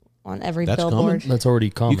on every billboard. That's already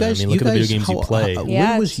common. Look at the video games you play.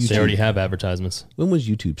 Yeah, they already have advertisements. When was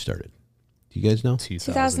YouTube started? Do you guys know?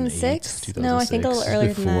 2006? No, I think a little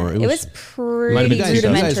earlier than that. It was Might have pretty been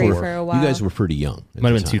rudimentary for a while. You guys were pretty young.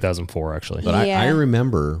 Might have been 2004, actually. But I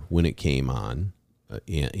remember when it came on,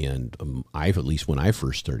 and at least when I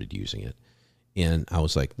first started using it, and I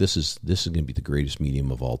was like, this is going to be the greatest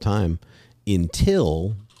medium of all time,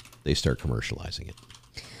 until they start commercializing it.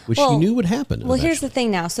 Which you knew would happen. Well, here's the thing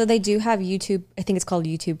now. So they do have YouTube. I think it's called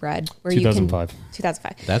YouTube Red. Where 2005.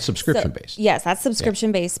 2005. That's subscription based. Yes, that's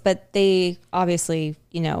subscription based. But they obviously,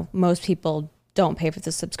 most people don't pay for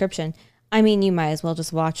the subscription. I mean, you might as well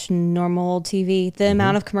just watch normal TV. The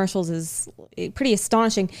amount of commercials is pretty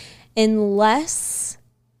astonishing. Unless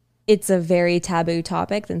it's a very taboo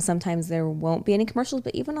topic, then sometimes there won't be any commercials.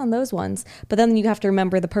 But even on those ones. But then you have to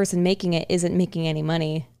remember the person making it isn't making any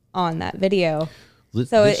money on that video.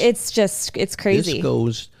 So it's crazy. This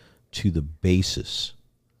goes to the basis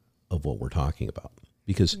of what we're talking about.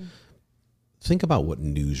 Because think about what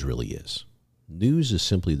news really is. News is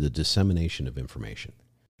simply the dissemination of information.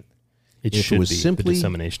 It should be the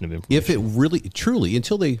dissemination of information. If it really, truly,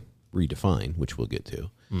 until they redefine, which we'll get to,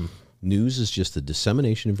 news is just the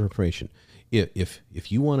dissemination of information.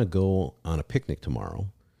 If you want to go on a picnic tomorrow,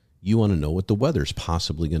 you want to know what the weather's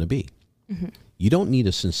possibly going to be. You don't need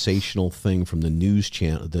a sensational thing from the news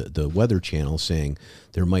channel, the weather channel, saying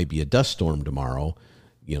there might be a dust storm tomorrow.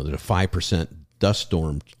 There's a 5% dust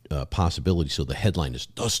storm possibility, so the headline is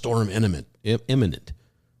 "Dust storm imminent."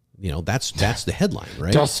 That's the headline,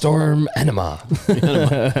 right? Dust storm enema.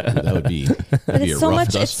 That would be. But it's so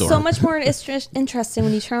much. It's so much more interesting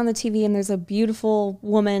when you turn on the TV and there's a beautiful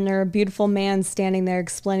woman or a beautiful man standing there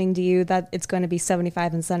explaining to you that it's going to be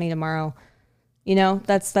 75 and sunny tomorrow.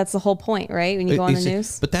 That's the whole point, right? When you go on the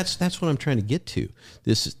news. But that's what I'm trying to get to.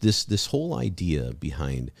 This whole idea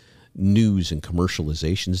behind news and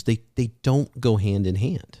commercializations, they don't go hand in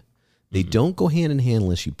hand. They don't go hand in hand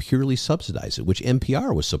unless you purely subsidize it, which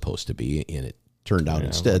NPR was supposed to be, and it turned out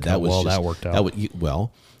instead that worked out.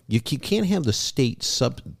 You can't have the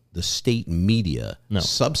state media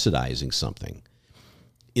subsidizing something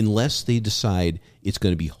unless they decide it's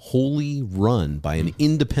going to be wholly run by an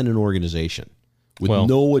independent organization. With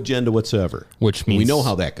no agenda whatsoever. Which means we know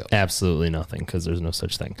how that goes. Absolutely nothing, because there's no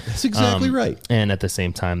such thing. That's exactly right. And at the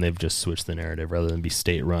same time, they've just switched the narrative. Rather than be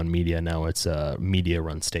state-run media, now it's a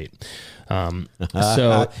media-run state. Ooh,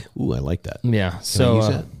 I like that. Yeah. Can I use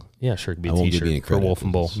that? Yeah, sure. It could be a won't t-shirt give you any for credit. Wolf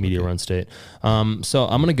and Bull, media-run state. So I'm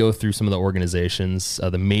going to go through some of the organizations,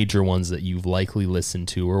 the major ones that you've likely listened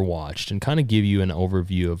to or watched, and kind of give you an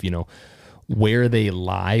overview of, where they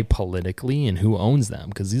lie politically and who owns them,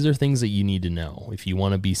 because these are things that you need to know. If you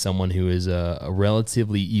want to be someone who is a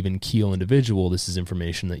relatively even keel individual, this is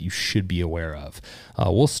information that you should be aware of.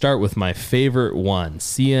 We'll start with my favorite one,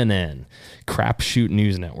 CNN, Crapshoot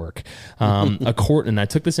News Network. And I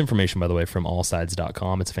took this information, by the way, from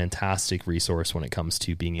allsides.com. It's a fantastic resource when it comes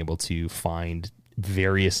to being able to find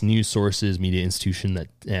various news sources, media institution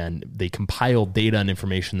and they compile data and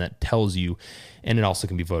information that tells you, and it also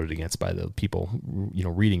can be voted against by the people,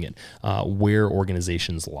 reading it, where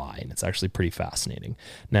organizations lie. And it's actually pretty fascinating.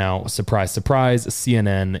 Now, surprise, surprise,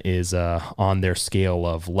 CNN is on their scale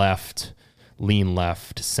of lean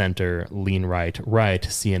left, center, lean right.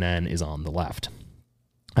 CNN is on the left.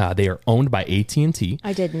 They are owned by AT&T.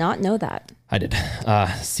 I did not know that. I did.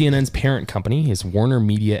 CNN's parent company is Warner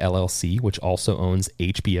Media LLC, which also owns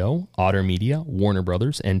HBO, Otter Media, Warner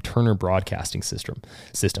Brothers, and Turner Broadcasting System.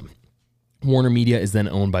 Warner Media is then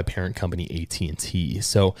owned by parent company AT&T.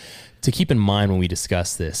 So to keep in mind when we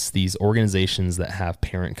discuss this, these organizations that have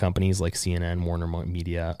parent companies like CNN, Warner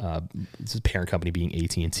Media, parent company being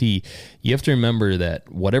AT&T, you have to remember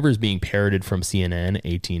that whatever is being parroted from CNN,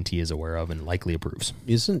 AT&T is aware of and likely approves.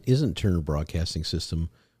 Isn't Turner Broadcasting System,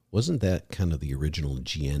 wasn't that kind of the original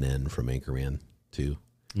GNN from Anchorman too?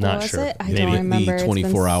 Not was sure. it? I Maybe. don't remember. The It's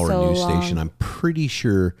been 24-hour so news long. station. I'm pretty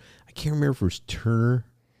sure. I can't remember if it was Turner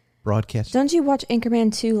Broadcasting. Don't you watch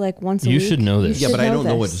Anchorman 2 like once a week? You should know this. Yeah, but I don't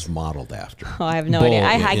know what this. it's modeled after. Oh, I have no Bull. idea.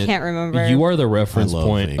 Yeah, I can't remember. You are the reference I love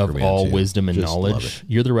point of Anchorman all too. wisdom and Just love knowledge. it.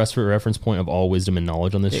 You're the reference point of all wisdom and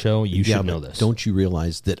knowledge on this show. You Yeah, should know but this. Don't you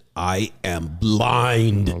realize that I am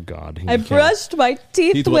blind? Oh, God. I brushed my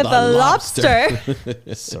teeth with a lobster.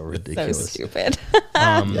 So So ridiculous. stupid.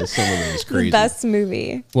 Yeah, some of it is crazy. The best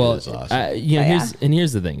movie. Well, is awesome.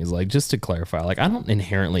 here's the thing is like, just to clarify, like I don't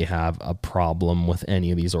inherently have a problem with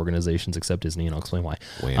any of these organizations except Disney, and I'll explain why.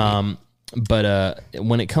 But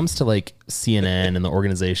when it comes to like CNN and the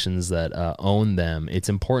organizations that own them, it's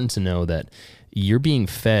important to know that you're being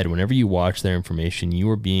fed whenever you watch their information. You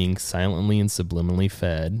are being silently and subliminally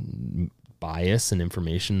fed bias and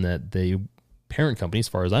information that the parent company, as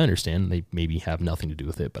far as I understand, they maybe have nothing to do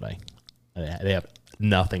with it, but they have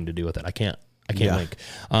nothing to do with it. I can't link.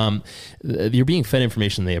 You're being fed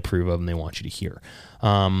information they approve of and they want you to hear.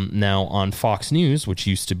 Now on Fox News, which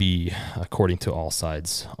used to be, according to all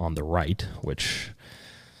sides, on the right, which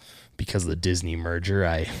because of the Disney merger,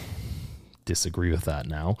 I disagree with that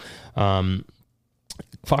now.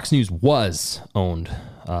 Fox News was owned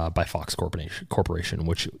by Fox Corporation,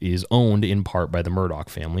 which is owned in part by the Murdoch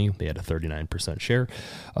family. They had a 39% share.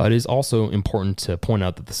 It is also important to point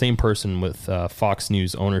out that the same person with Fox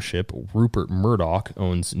News ownership, Rupert Murdoch,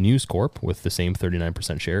 owns News Corp with the same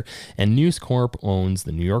 39% share, and News Corp owns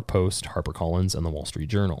the New York Post, HarperCollins, and the Wall Street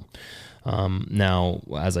Journal. Now,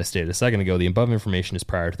 as I stated a second ago, the above information is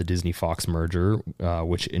prior to the Disney-Fox merger,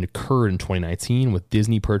 which occurred in 2019 with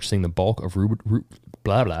Disney purchasing the bulk of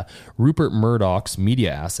Rupert Murdoch's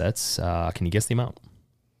media assets. Can you guess the amount?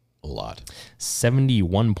 A lot.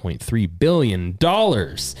 $71.3 billion.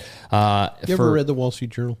 You ever read the Wall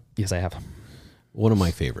Street Journal? Yes, I have. One of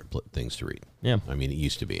my favorite things to read. Yeah. I mean, it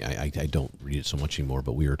used to be. I don't read it so much anymore,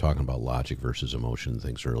 but we were talking about logic versus emotion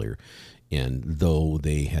things earlier. And though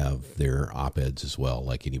they have their op-eds as well,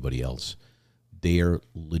 like anybody else, they are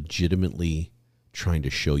legitimately trying to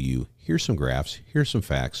show you, here's some graphs, here's some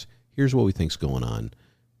facts, here's what we think's going on.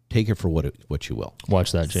 Take it for what you will.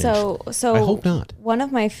 Watch that change. So I hope not. One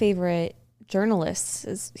of my favorite journalists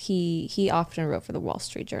is he often wrote for the Wall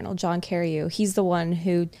Street Journal, John Carreyrou. He's the one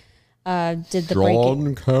who did the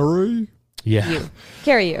breaking. Carey? Yeah.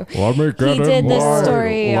 Carreyrou. Let me get He did this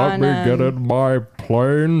story Let on. me get in my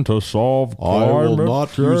plane to solve I will climate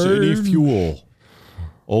not use any change. fuel.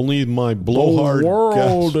 Only my The blowhard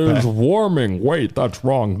world gas is warming. Wait, that's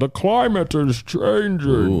wrong. The climate is changing.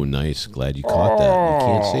 Ooh, nice. Glad you caught that. You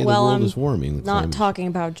can't say Well, the world I'm is warming. The Not climate- talking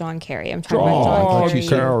about John Kerry. I'm talking about John John thought you Kerry.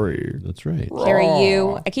 said- Kerry. That's right.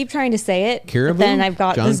 Carreyrou. I keep trying to say it, Caribou? but then I've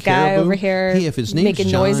got John this guy Caribou? over here Hey, if his name's making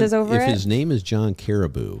John, noises over if it. his name is John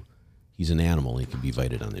Caribou, he's an animal. He can be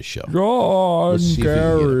invited on this show. John Let's see if we can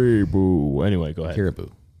get it. Kerry. Boo. Anyway, go ahead. Caribou.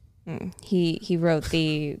 He wrote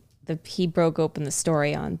he broke open the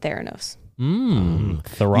story on Theranos.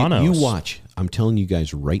 Theranos. You watch. I'm telling you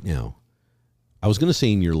guys right now. I was going to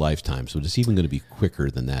say in your lifetime, so it's even going to be quicker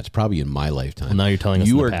than that. It's probably in my lifetime. Well, now you're telling us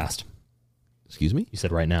in the past. Excuse me? You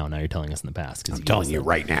said right now. Now you're telling us in the past. I'm telling you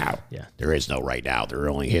right now. Yeah. There is no right now. There are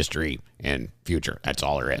only history and future. That's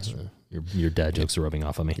all there is. Your dad jokes are rubbing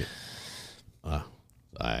off on me. I'm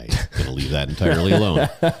going to leave that entirely alone.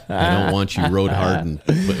 I don't want you road hardened.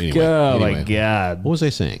 But anyway, Oh, my anyway. God. What was I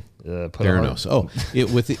saying? Theranos. Oh,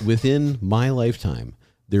 within my lifetime,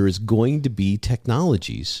 there is going to be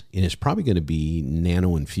technologies, and it's probably going to be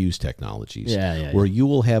nano-infused technologies, where you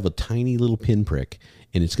will have a tiny little pinprick,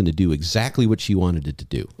 and it's going to do exactly what she wanted it to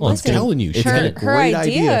do. Well, I'm telling you, she had a Her great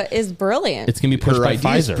idea is brilliant. It's going to be pushed Her by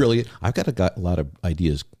idea is Pfizer. brilliant. I've got a lot of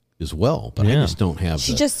ideas as well, but I Yeah. just don't have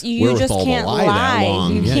You the just wherewithal to can't lie lie. that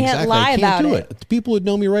long. You can't lie I can't about do it. People would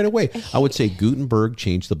know me right away. I would say Gutenberg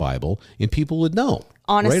changed the Bible, and people would know. right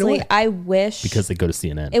Honestly, away. I wish Because they go to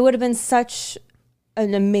CNN. it would have been such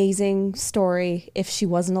an amazing story if she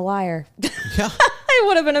wasn't a liar. Yeah. It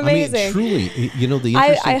would have been amazing. I mean, truly, the I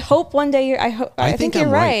interesting. hope one day I think you're I'm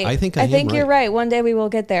right. I think I am you're right. right. One day we will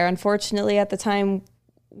get there. Unfortunately, at the time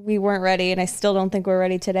we weren't ready, and I still don't think we're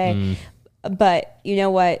ready today. But you know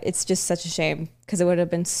what? It's just such a shame because it would have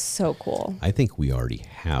been so cool. I think we already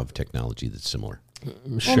have technology that's similar.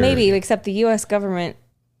 Sure. Well, maybe except the U.S. government.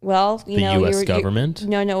 Well, The U.S. government?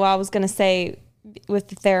 No. Well, I was going to say with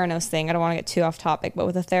the Theranos thing. I don't want to get too off topic, but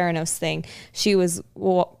with the Theranos thing, she was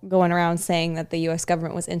going around saying that the U.S.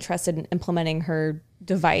 government was interested in implementing her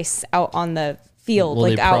device out on the field, Well,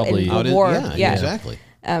 like they out probably- in the war. Yeah, exactly.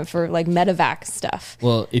 For like medevac stuff.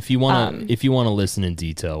 Well, if you want to listen in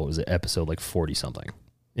detail, it was an episode like 40 something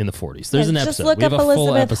in the 40s. There's an Just episode. look We have up a full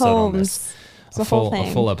Elizabeth episode on Holmes. this. It's a whole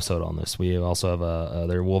thing. A full episode on this. We also have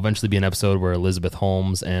there will eventually be an episode where Elizabeth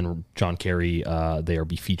Holmes and John Kerry they are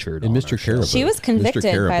be featured. And on Mr. our show. Caribou. She was convicted,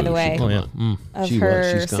 Mr. by the Caribou, way. she Oh yeah. come on. Of She was.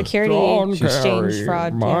 her She's gone. security John exchange Kerry,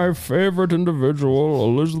 fraud. my favorite individual,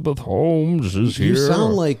 Elizabeth Holmes, is You here.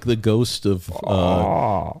 sound like the ghost of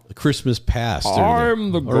Christmas Past.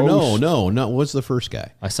 I'm the Or ghost. no. What's the first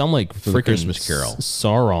guy? I sound like the freaking Christmas Carol.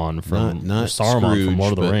 Sauron from Not Saruman Scrooge, from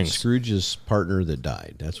Lord of the but Rings. Scrooge's partner that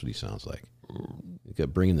died. That's what he sounds like. You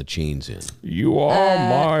got bringing the chains in. You are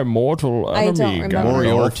my mortal I don't enemy, remember. Gandalf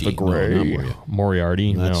Moriarty. the No, not Gray. Moriarty.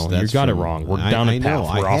 Moriarty. That's- No, you that's got it from- wrong. We're I- down I the path. know.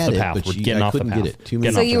 I We're off had the it, path. but We're she- getting I off the couldn't path. get it. Too many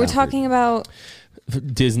Getting So off you the were path. talking about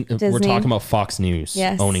Disney. We're Disney. talking about Fox News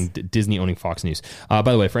Yes. Disney owning Fox News. By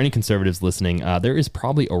the way, for any conservatives listening, there is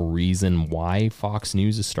probably a reason why Fox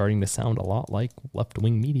News is starting to sound a lot like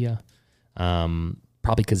left-wing media.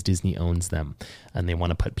 Probably because Disney owns them and they want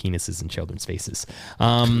to put penises in children's faces.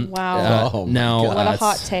 wow. Oh, my Now, God. What a it's-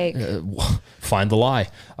 hot take. Find the lie.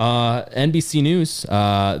 NBC News,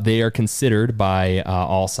 they are considered by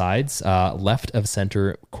all sides left of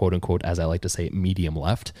center, quote unquote, as I like to say, medium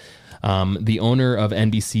left. The owner of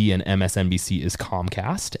NBC and MSNBC is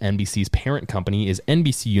Comcast. NBC's parent company is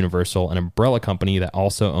NBC Universal, an umbrella company that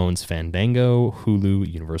also owns Fandango,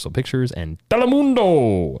 Hulu, Universal Pictures, and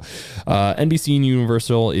Telemundo. NBC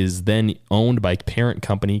Universal is then owned by parent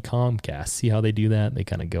company Comcast. See how they do that? They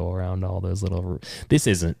kind of go around all those little...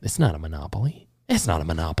 It's not a monopoly. It's not a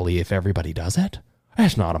monopoly if everybody does it.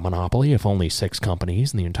 It's not a monopoly if only 6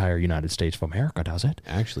 companies in the entire United States of America does it.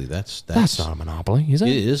 Actually, that's That's not a monopoly, is it?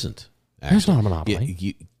 It isn't. It's not a actually.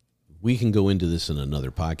 monopoly. We can go into this in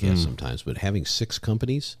another podcast sometimes, but having 6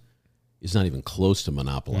 companies is not even close to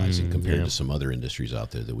monopolizing compared to some other industries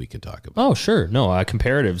out there that we could talk about. Oh, sure. No,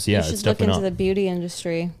 comparatives. Yeah, You should it's look definitely into not. the beauty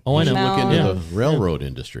industry. Oh, I know. Now- Look into Yeah. the railroad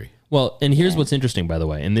industry. Well, and here's what's interesting, by the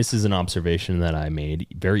way, and this is an observation that I made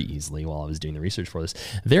very easily while I was doing the research for this.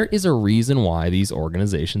 There is a reason why these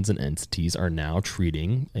organizations and entities are now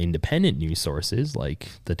treating independent news sources like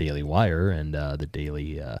the Daily Wire and the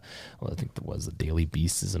Daily, I think there was the Daily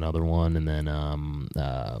Beast is another one, and then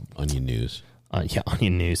Onion News.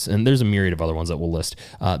 Onion News, and there's a myriad of other ones that we'll list.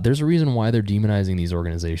 There's a reason why they're demonizing these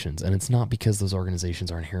organizations, and it's not because those organizations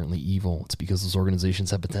are inherently evil. It's because those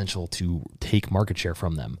organizations have potential to take market share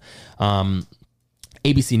from them.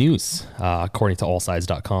 ABC News, according to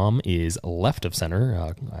allsides.com, is left of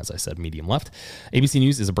center, as I said, medium left. ABC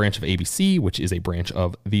News is a branch of ABC, which is a branch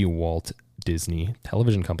of the Walt Disney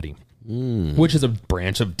Television Company. Which is a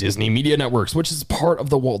branch of Disney Media Networks, which is part of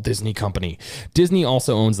the Walt Disney Company. Disney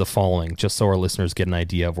also owns the following, just so our listeners get an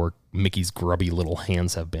idea of where Mickey's grubby little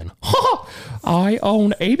hands have been. I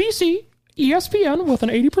own ABC, ESPN with an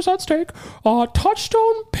 80% stake,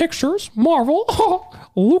 Touchstone Pictures, Marvel,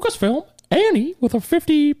 Lucasfilm, Annie with a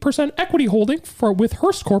 50% equity holding with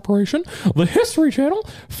Hearst Corporation, the History Channel,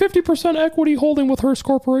 50% equity holding with Hearst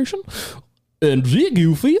Corporation, And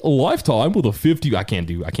Goofy, Lifetime with a 50. I can't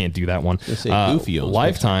do that one. Let's say Goofy owns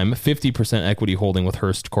Lifetime, 50% equity holding with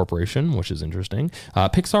Hearst Corporation, which is interesting.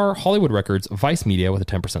 Pixar, Hollywood Records, Vice Media with a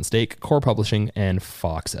 10% stake, Core Publishing, and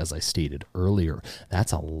Fox, as I stated earlier.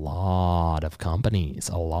 That's a lot of companies,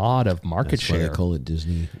 a lot of market That's why share. they call it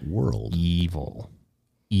Disney World. Evil.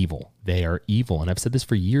 They are evil. And I've said this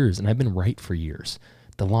for years, and I've been right for years.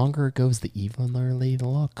 The longer it goes, the eviler they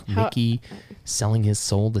look. Mickey selling his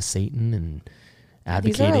soul to Satan and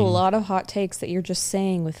advocating. These are a lot of hot takes that you're just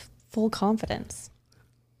saying with full confidence.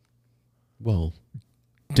 Well,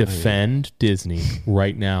 Defend Disney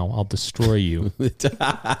right now. I'll destroy you.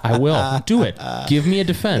 I will. Do it. Give me a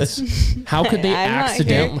defense. How could they I'm not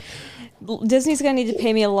accidentally... Disney's going to need to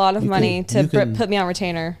pay me a lot of money to you can- put me on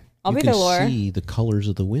retainer. I'll you be can there, Laura. see the colors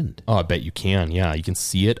of the wind. Oh, I bet you can. Yeah, you can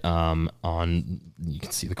see it you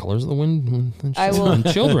can see the colors of the wind I will on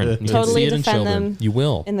children. You totally can see it in defend children. them You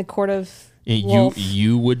will. in the court of Wolf.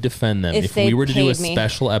 You would defend them. If If they we were to do a paid me.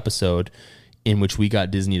 special episode in which we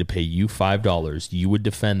got Disney to pay you $5, you would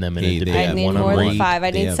defend them in Hey, a they debate. have I need one more on than one. 5.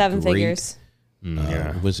 I They need have 7 great- figures.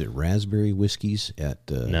 Was it raspberry whiskeys at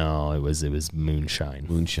No, it was moonshine.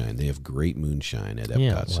 Moonshine? They have great moonshine at Epcot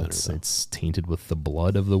Yeah, well, Center. it's tainted with the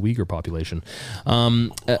blood of the Uyghur population.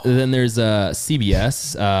 Then there's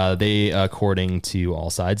CBS. They, according to all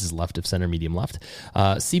sides, is left of center, medium left.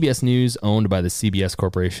 CBS News, owned by the CBS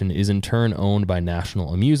Corporation, is in turn owned by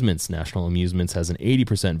National Amusements. National Amusements has an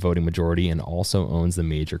 80% voting majority and also owns the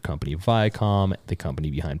major company Viacom, the company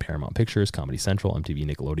behind Paramount Pictures, Comedy Central, MTV,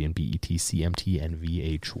 Nickelodeon, BET, CMT, and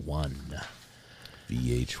VH1.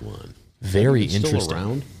 VH1. Very It's interesting. Still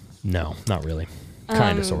around? No, not really.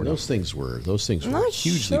 Kind of, sort of. Those things were not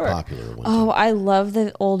hugely sure. popular at one Oh, time. I love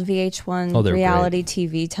the old VH1 Oh, they're reality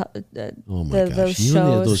TV. Oh my gosh! Those You and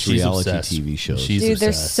shows. those She's reality obsessed. TV shows. She's Dude, they're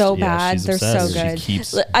obsessed. so Yeah, bad. she's They're so obsessed. good. She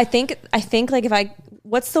keeps I think like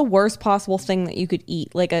what's the worst possible thing that you could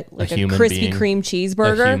eat? Like a human Krispy being. Kreme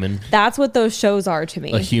cheeseburger. A human. That's what those shows are to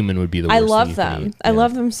me. a human would be the worst I thing love you can them. eat. I Yeah.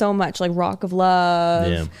 love them so much. Like Rock of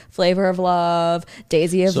Love, Yeah. Flavor of Love,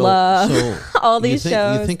 Daisy of Love, all these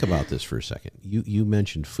shows. You think about this for a second. You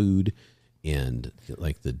mentioned food and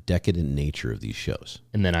like the decadent nature of these shows.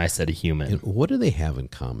 And then I said a human. And what do they have in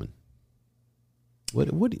common?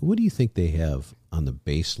 What do you think they have on the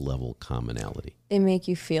base level commonality? They make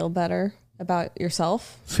you feel better about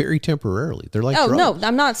yourself. Very temporarily. They're like Oh drugs. no,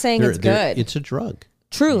 I'm not saying it's good. It's a drug.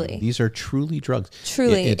 Truly. These are truly drugs.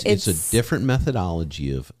 Truly, It's a it's- different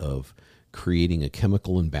methodology of creating a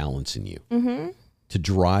chemical imbalance in you to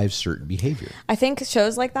drive certain behavior. I think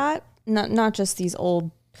shows like that, not just these old,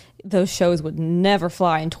 those shows would never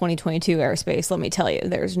fly in 2022 airspace. Let me tell you,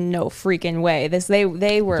 there's no freaking way.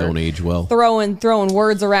 They were Don't age well. throwing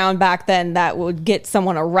words around back then that would get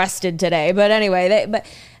someone arrested today. But anyway, but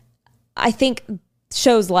I think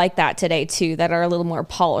shows like that today too that are a little more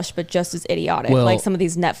polished, but just as idiotic. Well, like some of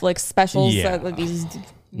these Netflix specials, yeah. like these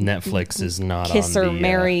Netflix is not Kiss on or the,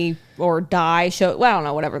 Marry or Die show. Well, I don't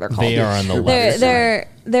know, whatever they're called. They are on the left side.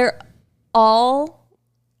 They're all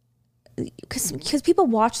because people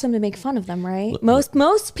watch them to make fun of them, right?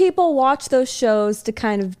 Most people watch those shows to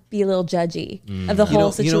kind of be a little judgy of the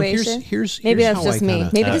whole situation. here's Maybe how that's just I me. kinda-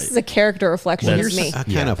 Maybe this is a character reflection of Here's me. kind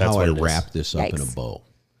Yeah, of that's how what I it is. wrap this up in a Yikes. bow.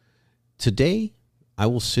 Today, I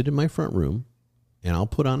will sit in my front room and I'll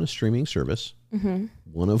put on a streaming service,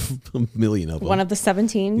 one of a million of them. One of the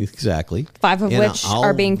 17, exactly. 5 of And which I'll-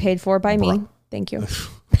 are being paid for by me. Thank you.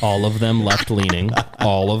 All of them left leaning.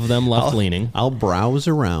 All of them left leaning. I'll browse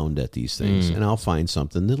around at these things and I'll find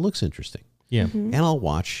something that looks interesting. Yeah. And I'll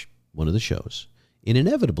watch one of the shows. And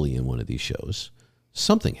inevitably in one of these shows,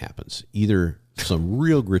 something happens. Either some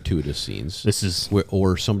real gratuitous scenes This is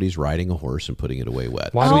or somebody's riding a horse and putting it away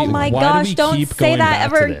wet. why do Oh we, my why gosh, do we don't keep say going that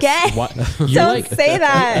back ever to this? again. Why- Don't you're like, say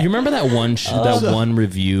that. You remember that one that one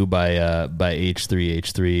review by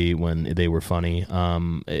H3H3 when they were funny?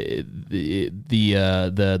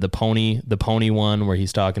 The pony one where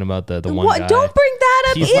he's talking about the one What? guy. Don't bring that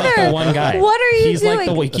up He's either. like the one guy. What are you He's doing? like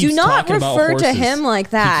the, he Do keeps not talking about refer to horses. him like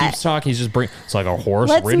He that. keeps talking. He's just it's like a horse.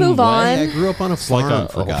 Let's ridden move wet. on. Hey, I grew up on a farm,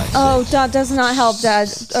 like for God's sake. Oh, that does not help, Dad.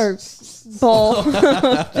 Or Bull.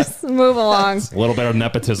 Just move along. A little bit of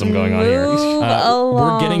nepotism going on here. Move We're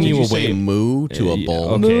along. getting Did you you away. say moo to a bull?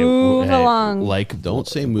 Okay, Move along. Like, Don't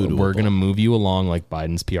say moo to a We're bull. gonna move you along like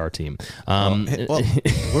Biden's PR team. Hey, well,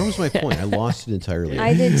 where was my point? I lost it entirely.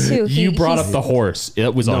 I did too. You brought he's- up the horse.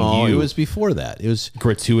 It was no, on you. it was before that. It was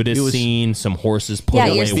gratuitous it was- scene. Some horses put Yeah,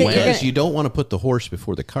 away you're saying wet. you're because gonna- you don't want to put the horse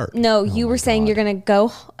before the cart. No, you were saying you're going to go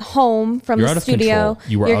home from You're the out of studio. control.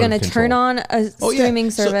 You were You're out of going to turn control. on a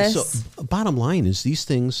streaming service. So bottom line is these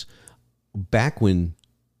things back when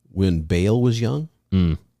Bale was young,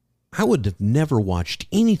 I would have never watched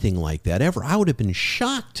anything like that ever. I would have been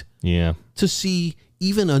shocked Yeah. to see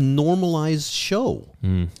even a normalized show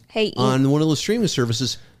Hey, on one of those streaming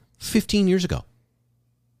services 15 years ago.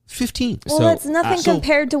 15. well, so- that's nothing so-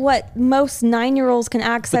 compared to what most 9-year-olds can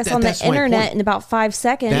access on the that's my internet point. in about 5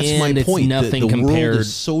 seconds. That's my And it's point. nothing the world compared-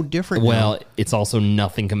 is so different Well, now. it's also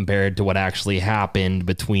nothing compared to what actually happened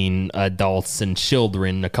between adults and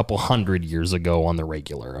children a couple hundred years ago on the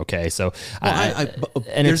regular. Okay, so You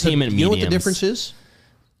entertainment mediums. know what the difference is?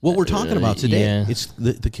 What we're talking about today. yeah. It's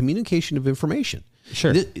the communication of information.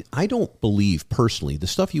 Sure. I don't believe personally the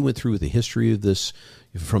stuff you went through with the history of this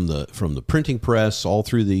from the printing press all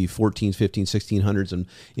through the 14, 15, 1600s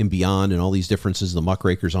and beyond, and all these differences, the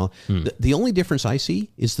muckrakers, all. The only difference I see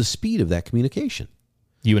is the speed of that communication.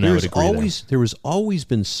 You and I would agree There has always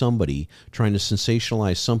been somebody trying to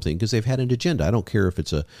sensationalize something because they've had an agenda. I don't care if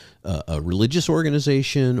it's a religious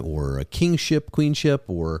organization or a kingship, queenship,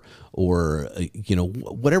 or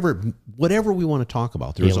whatever we want to talk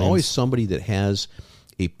about. There's always somebody that has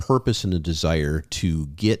a purpose and a desire to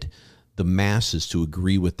get the masses to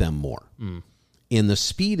agree with them more. And the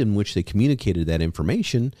speed in which they communicated that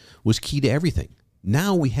information was key to everything.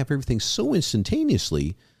 Now we have everything so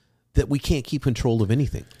instantaneously that we can't keep control of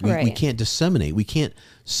anything. We can't disseminate. We can't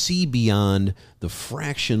see beyond the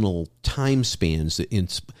fractional time spans.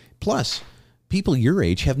 Plus, people your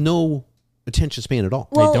age have no attention span at all.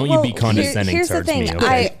 Well, don't you be condescending here's towards the thing. me.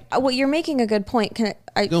 Okay? Well, you're making a good point.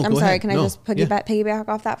 I'm sorry. Can I just piggyback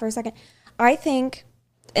off that for a second? I think,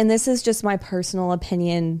 and this is just my personal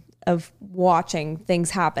opinion of watching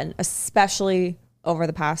things happen, especially over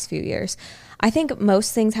the past few years. I think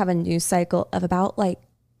most things have a news cycle of about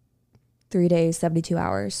 3 days, 72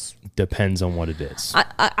 hours. Depends on what it is.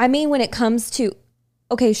 I mean, when it comes to,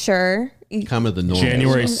 okay, sure. Kind of the normal.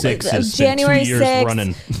 January 6th has been 2 years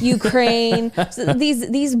running. Ukraine. So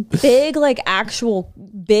these big, actual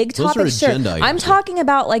big topics. Sure. I'm talking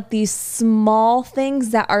about these small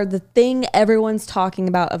things that are the thing everyone's talking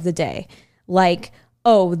about of the day.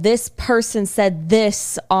 Oh, this person said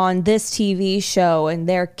this on this TV show and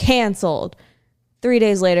they're canceled. 3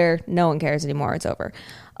 days later, no one cares anymore. It's over.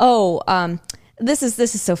 Oh, this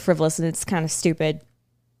is so frivolous and it's kind of stupid.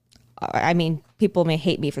 I mean, people may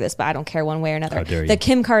hate me for this, but I don't care one way or another. How dare you. The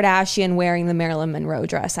Kim Kardashian wearing the Marilyn Monroe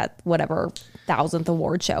dress at whatever 1000th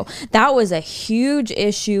award show. That was a huge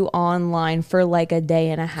issue online for a day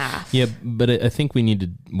and a half. Yeah, but I think we need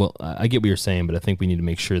to, I get what you're saying, but I think we need to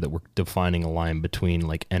make sure that we're defining a line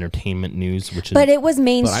between entertainment news, which is... But it was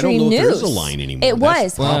mainstream news. There is a line anymore. It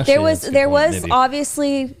was. Well, there actually, was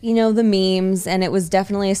obviously, the memes, and it was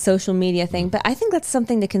definitely a social media thing, but I think that's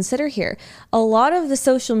something to consider here. A lot of the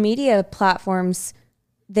social media platforms,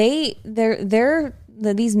 these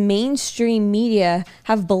mainstream media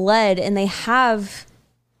have bled, and they have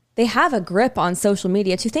a grip on social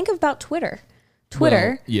media. To think about Twitter,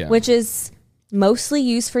 which is mostly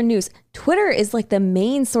used for news. Twitter is the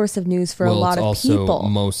main source of news for a lot of people. It's also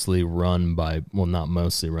mostly run by, not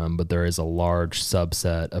mostly run, but there is a large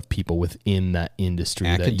subset of people within that industry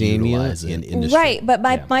academia that utilize it. and industry. Right, but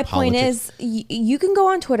my point is, you can go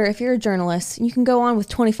on Twitter if you're a journalist. You can go on with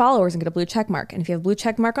 20 followers and get a blue check mark. And if you have a blue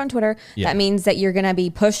check mark on Twitter, that means that you're going to be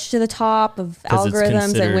pushed to the top of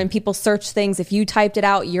algorithms. And when people search things, if you typed it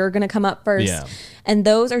out, you're going to come up first. Yeah. And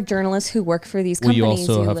those are journalists who work for these companies. You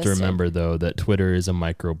also have to remember, though, that Twitter is a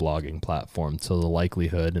microblogging platform. So the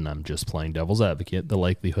likelihood, and I'm just playing devil's advocate, the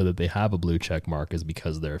likelihood that they have a blue check mark is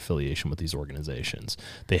because of their affiliation with these organizations.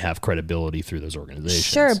 They have credibility through those organizations.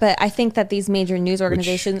 Sure, but I think that these major news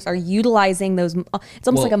organizations are utilizing those. It's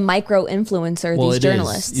almost like a micro influencer, these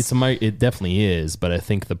journalists. It definitely is, but I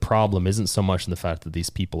think the problem isn't so much in the fact that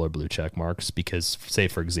these people are blue check marks, because, say,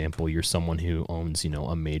 for example, you're someone who owns,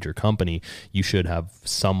 a major company, you should have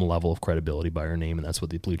some level of credibility by your name, and that's what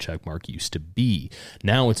the blue check mark used to be.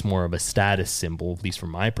 Now it's more of a status symbol, at least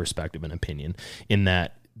from my perspective and opinion, in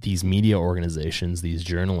that these media organizations, these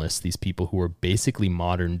journalists, these people who are basically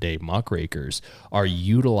modern day muckrakers are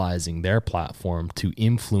utilizing their platform to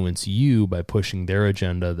influence you by pushing their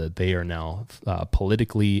agenda that they are now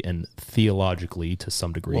politically and theologically, to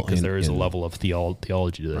some degree, because there is a level of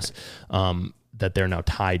theology to this, that they're now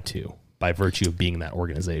tied to by virtue of being that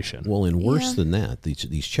organization. Well, and worse than that,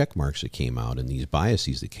 these check marks that came out and these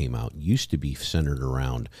biases that came out used to be centered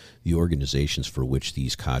around the organizations for which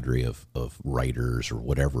these cadre of writers or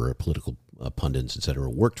whatever, political pundits, et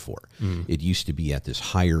cetera, worked for. It used to be at this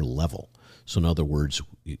higher level. So in other words,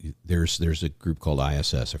 there's a group called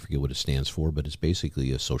ISS. I forget what it stands for, but it's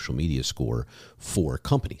basically a social media score for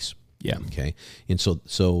companies. Yeah. Okay. And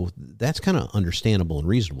so that's kind of understandable and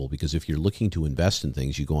reasonable, because if you're looking to invest in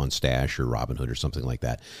things, you go on Stash or Robinhood or something like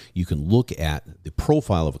that. You can look at the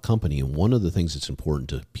profile of a company. And one of the things that's important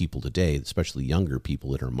to people today, especially younger people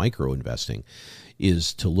that are micro investing,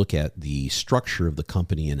 is to look at the structure of the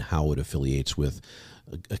company and how it affiliates with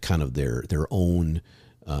a kind of their own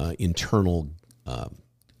internal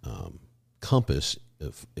compass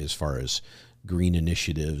as far as green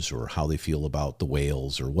initiatives or how they feel about the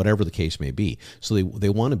whales or whatever the case may be. So they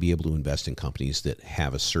want to be able to invest in companies that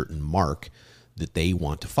have a certain mark that they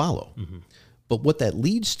want to follow. But what that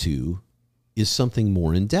leads to is something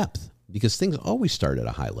more in depth, because things always start at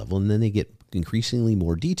a high level and then they get increasingly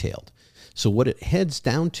more detailed. So what it heads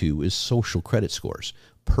down to is social credit scores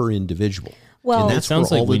per individual. Well, and that's where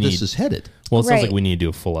all of this is headed. Well, it sounds Right. like we need to do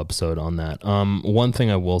a full episode on that. One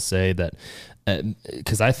thing I will say that,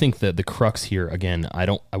 because I think that the crux here, again, I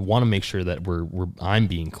want to make sure that I'm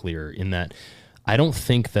being clear in that I don't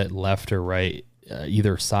think that left or right,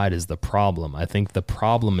 either side is the problem. I think the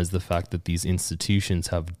problem is the fact that these institutions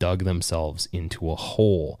have dug themselves into a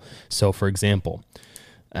hole. So, for example,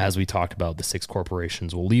 as we talked about, the 6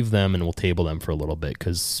 corporations, we'll leave them and we'll table them for a little bit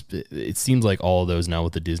because it seems like all of those now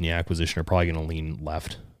with the Disney acquisition are probably going to lean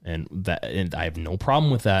left. And I have no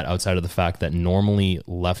problem with that outside of the fact that normally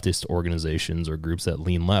leftist organizations or groups that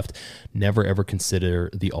lean left never ever consider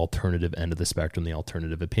the alternative end of the spectrum, the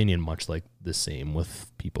alternative opinion, much like the same with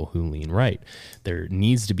people who lean right. There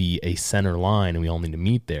needs to be a center line and we all need to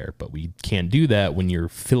meet there, but we can't do that when you're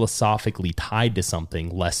philosophically tied to something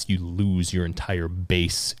lest you lose your entire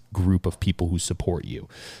base group of people who support you.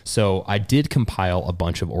 So I did compile a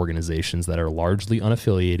bunch of organizations that are largely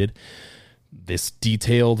unaffiliated. This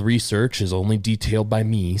detailed research is only detailed by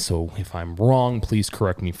me, so if I'm wrong, please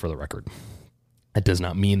correct me for the record. That does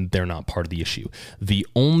not mean they're not part of the issue. The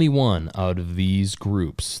only one out of these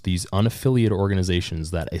groups, these unaffiliated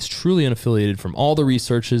organizations that is truly unaffiliated from all the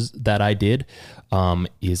researches that I did,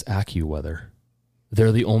 is AccuWeather.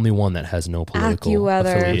 They're the only one that has no political AccuWeather.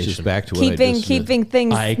 Which affiliation. is back to what keeping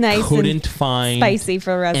things I nice couldn't and find spicy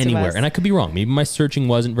for the rest anywhere, of us. and I could be wrong. Maybe my searching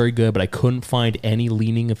wasn't very good, but I couldn't find any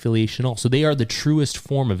leaning affiliation at all. So they are the truest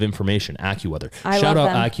form of information. AccuWeather. Shout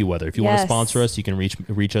out them. AccuWeather. If you want to Yes. sponsor us, you can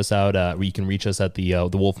reach us out. You can reach us at the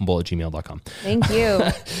wolfandbull@gmail.com. Thank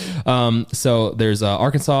you. So there's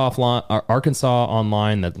Arkansas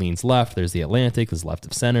Online that leans left. There's the Atlantic, there's left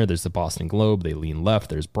of center. There's the Boston Globe, they lean left.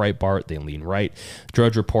 There's Breitbart, they lean right.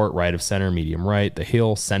 Drudge Report, right of center, medium right. The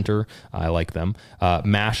Hill, center, I like them.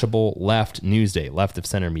 Mashable, left. Newsday, left of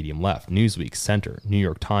center, medium left. Newsweek, center. New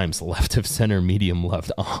York Times, left of center, medium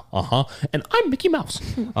left. And I'm Mickey Mouse.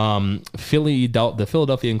 The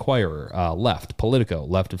Philadelphia Inquirer, left. Politico,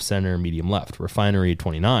 left of center, medium left. Refinery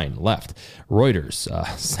 29, left. Reuters,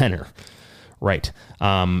 center. Right.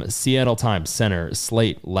 Seattle Times, center.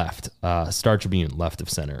 Slate, left. Star Tribune, left of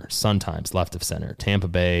center. Sun Times, left of center. Tampa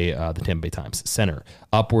Bay, the Tampa Bay Times, center.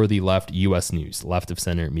 Upworthy, left. U.S. News, left of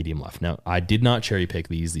center, medium left. Now, I did not cherry pick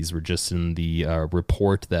these. These were just in the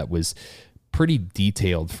report that was pretty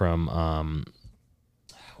detailed from,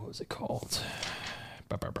 what was it called?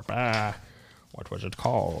 What was it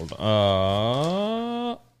called?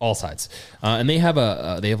 All Sides. And they have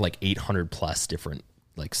like 800 plus different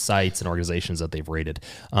like sites and organizations that they've rated.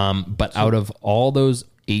 But out of all those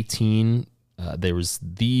 18, there was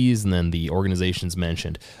these and then the organizations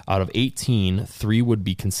mentioned. Out of 18, 3 would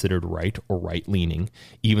be considered right or right-leaning,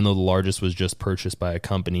 even though the largest was just purchased by a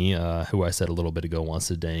company who I said a little bit ago wants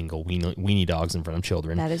to dangle weenie dogs in front of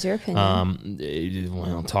children. That is your opinion.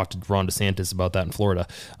 Well, talk to Ron DeSantis about that in Florida.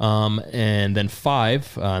 And then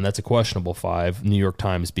 5, and that's a questionable 5, New York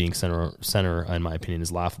Times being center, in my opinion,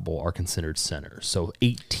 is laughable, are considered center. So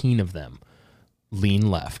 18 of them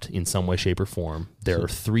lean left in some way, shape, or form. There are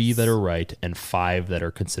 3 that are right and 5 that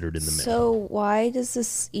are considered in the middle. So why does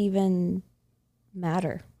this even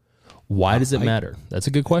matter? Why does it matter? That's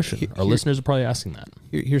a good question. Our listeners are probably asking that.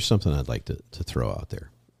 Here's something I'd like to throw out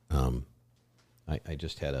there. I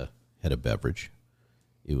just had a beverage.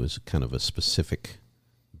 It was kind of a specific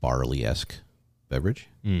barley-esque beverage,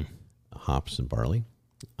 hops and barley.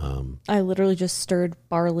 I literally just stirred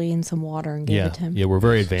barley in some water and gave it to him. Yeah, we're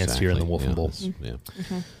very advanced here in the Wolf and Bull.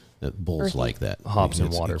 Bulls Earthy. like that. Hops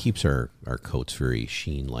and water. It keeps our coats very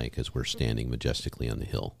sheen-like as we're standing majestically on the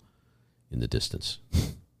hill in the distance,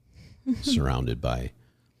 surrounded by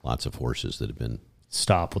lots of horses that have been...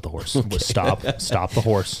 Stop with the horse. Okay. Stop the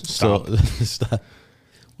horse. Stop. Stop.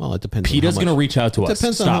 Well, it depends. PETA's going to reach out to us.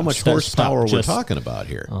 Depends on how much horsepower we're talking about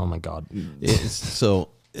here. Oh my God. So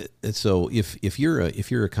if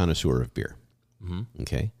you're a connoisseur of beer,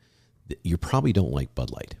 okay, you probably don't like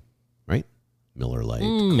Bud Light, right? Miller Lite,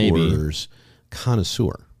 Coors,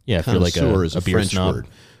 connoisseur. Yeah, if you're like a is a beer French snob. word.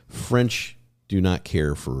 French do not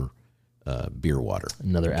care for beer water.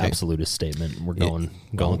 Another absolutist statement. We're going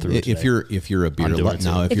through it if today. you're a beer lover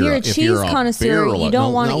now, If you're a cheese connoisseur, you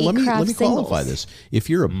don't want to eat craft let me qualify singles. this. If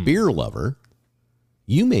you're a beer lover,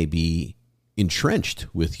 you may be entrenched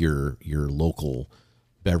with your local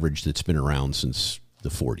beverage that's been around since the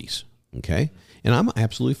 40s. Okay, and I'm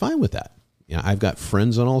absolutely fine with that. Yeah, I've got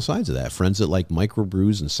friends on all sides of that. Friends that like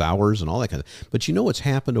microbrews and sours and all that kind of. But you know what's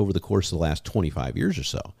happened over the course of the last 25 years or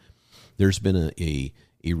so? There's been a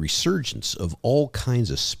resurgence of all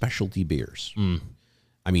kinds of specialty beers.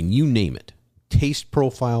 I mean, you name it. taste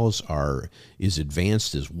profiles are as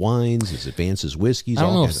advanced as wines, as advanced as whiskeys. I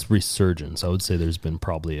don't know if it's resurgence. I would say there's been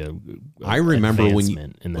probably I remember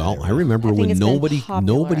when I remember when nobody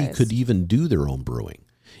popularized. could even do their own brewing.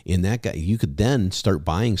 And that guy, you could then start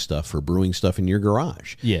buying stuff for brewing stuff in your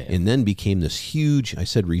garage. Yeah. And then became this huge, I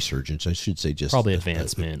said resurgence, I should say just probably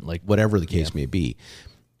advancement, like whatever the case may be.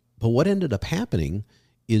 But what ended up happening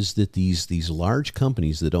is that these large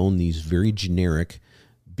companies that own these very generic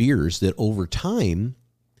beers that over time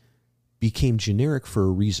became generic for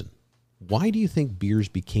a reason. Why do you think beers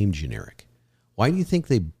became generic? Why do you think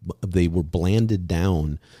they were blanded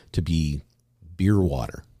down to be beer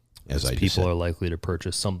water? As I people are likely to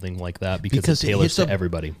purchase something like that because it tailors to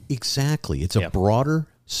everybody. Exactly. It's a broader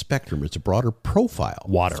spectrum. It's a broader profile.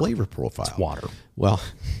 Flavor profile. It's water. Well,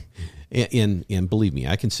 and believe me,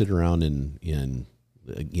 I can sit around and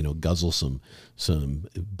guzzle some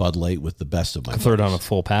Bud Light with the best of my throw down a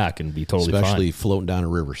full pack and be totally especially fine. Floating down a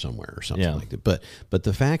river somewhere or something like that. But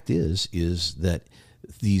the fact is that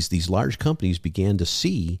these large companies began to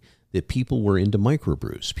see that people were into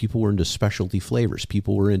microbrews, people were into specialty flavors,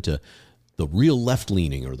 people were into the real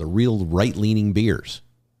left-leaning or the real right-leaning beers.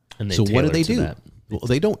 And so what do they do? Well,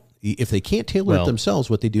 they don't. If they can't tailor it themselves,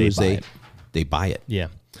 what they do is they buy it. Yeah.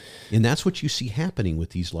 And that's what you see happening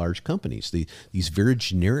with these large companies. These very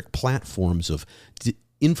generic platforms of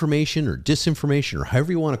information or disinformation or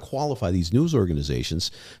however you want to qualify these news organizations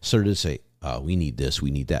started to say, we need this,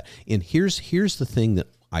 we need that. And here's the thing that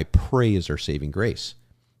I pray is our saving grace.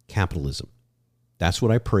 Capitalism. That's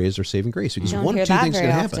what I pray is our saving grace. Because one of two things are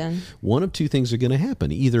going to happen. One of two things are going to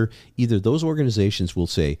happen. Either those organizations will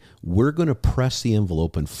say, we're going to press the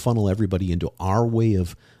envelope and funnel everybody into our way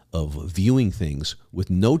of viewing things with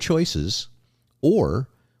no choices, or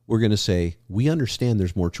we're going to say, we understand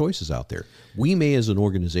there's more choices out there. We may as an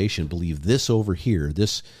organization believe this over here,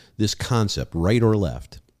 this concept, right or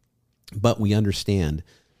left, but we understand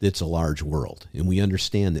it's a large world, and we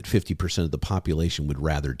understand that 50% of the population would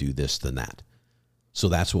rather do this than that. So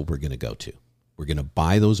that's what we're going to go to. We're going to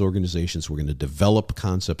buy those organizations. We're going to develop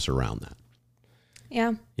concepts around that.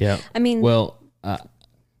 Yeah. Yeah. I mean, well,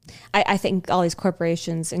 I think all these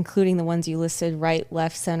corporations, including the ones you listed, right,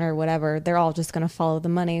 left, center, whatever, they're all just going to follow the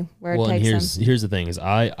money where it takes them. Here's the thing: is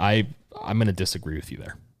I'm going to disagree with you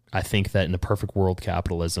there. I think that in a perfect world,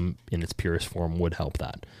 capitalism in its purest form would help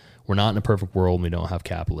that. We're not in a perfect world. And we don't have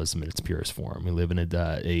capitalism in its purest form. We live in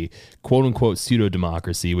a quote unquote pseudo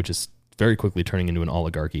democracy, which is very quickly turning into an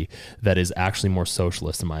oligarchy that is actually more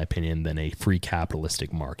socialist, in my opinion, than a free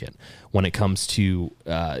capitalistic market. When it comes to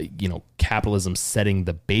capitalism setting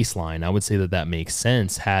the baseline, I would say that makes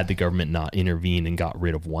sense had the government not intervened and got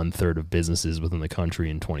rid of 1/3 of businesses within the country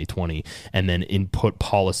in 2020, and then input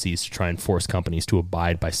policies to try and force companies to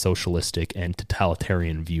abide by socialistic and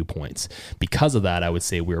totalitarian viewpoints. Because of that, I would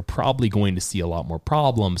say we're probably going to see a lot more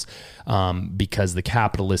problems because the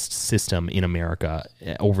capitalist system in America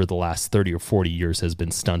over the last 30 or 40 years has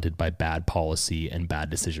been stunted by bad policy and bad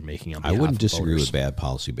decision making on behalf of I wouldn't disagree voters. with bad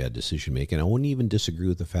policy, bad decision making. I wouldn't even disagree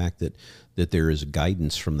with the fact that there is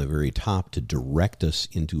guidance from the very top to direct us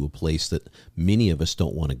into a place that many of us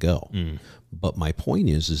don't want to go. But my point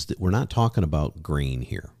is that we're not talking about grain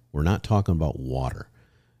here. We're not talking about water.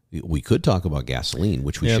 We could talk about gasoline,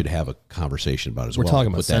 which we should have a conversation about as well. We're talking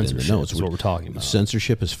about Put that in the censorship. notes. Is what we're talking about.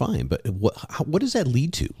 Censorship is fine, but what does that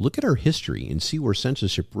lead to? Look at our history and see where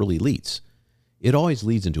censorship really leads. It always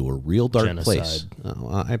leads into a real dark Genocide. place.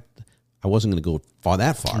 I wasn't going to go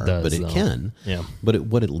that far, but it can. Yeah. But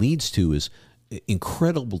what it leads to is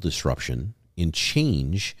incredible disruption in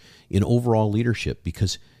change in overall leadership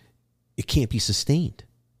because it can't be sustained.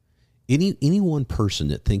 Any one person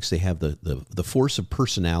that thinks they have the force of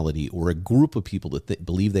personality, or a group of people that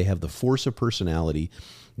believe they have the force of personality,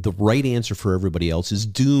 the right answer for everybody else, is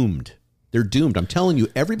doomed. They're doomed. I'm telling you,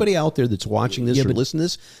 everybody out there that's watching this or listening to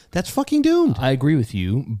this, that's fucking doomed. I agree with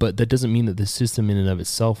you, but that doesn't mean that the system in and of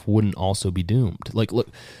itself wouldn't also be doomed. Like, look,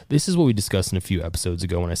 this is what we discussed in a few episodes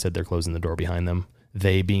ago when I said they're closing the door behind them,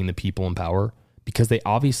 they being the people in power, because they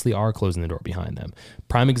obviously are closing the door behind them.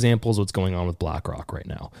 Prime example is what's going on with BlackRock right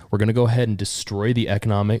now. We're going to go ahead and destroy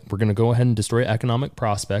economic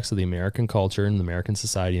prospects of the American culture and the American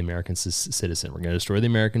society, American citizen. We're going to destroy the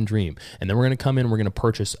American dream. And then we're going to come in and we're going to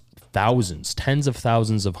purchase thousands, tens of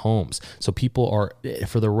thousands of homes. So people are,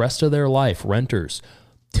 for the rest of their life, renters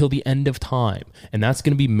till the end of time. And that's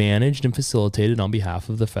going to be managed and facilitated on behalf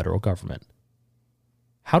of the federal government.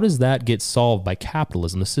 How does that get solved by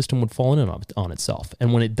capitalism? The system would fall in on itself.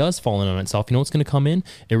 And when it does fall in on itself, you know what's going to come in?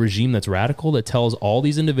 A regime that's radical, that tells all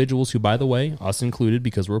these individuals who, by the way, us included,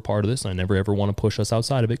 because we're a part of this, and I never ever want to push us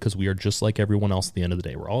outside of it because we are just like everyone else at the end of the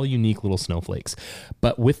day. We're all unique little snowflakes.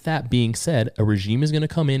 But with that being said, a regime is going to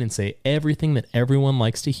come in and say everything that everyone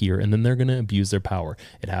likes to hear, and then they're going to abuse their power.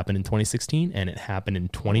 It happened in 2016, and it happened in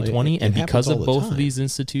 2020. It and because of both time. of these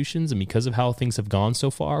institutions, and because of how things have gone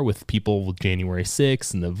so far with people with January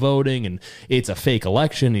 6th and the voting, and it's a fake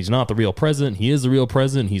election, he's not the real president, he is the real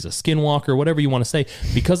president, he's a skinwalker, whatever you want to say,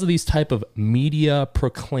 because of these type of media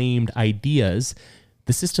proclaimed ideas,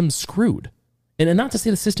 the system's screwed. And not to say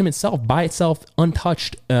the system itself, by itself,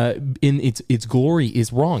 untouched in its glory,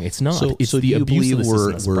 is wrong. It's not. So, it's do the you abuse believe of the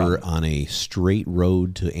system that's the we're problem. on a straight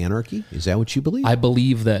road to anarchy? Is that what you believe? I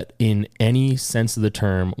believe that in any sense of the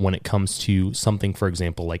term, when it comes to something, for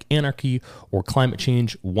example, like anarchy or climate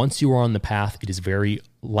change, once you are on the path, it is very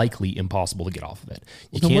likely impossible to get off of it.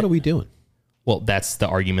 Then what are we doing? Well, that's the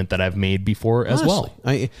argument that I've made before as well.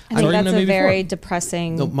 I I think that's a very before.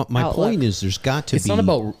 depressing No, my outlook. point is there's got to It's be... not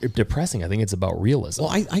about depressing. I think it's about realism.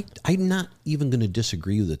 Well, I'm not even going to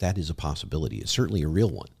disagree that that is a possibility. It's certainly a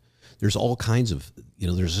real one. There's all kinds of,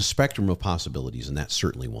 there's a spectrum of possibilities, and that's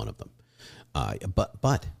certainly one of them.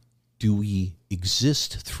 But do we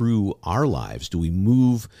exist through our lives? Do we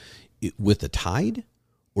move with the tide,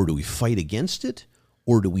 or do we fight against it?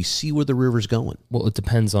 Or do we see where the river's going? Well, it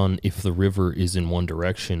depends on if the river is in one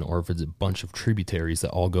direction or if it's a bunch of tributaries that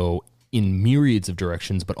all go in myriads of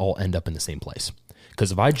directions but all end up in the same place.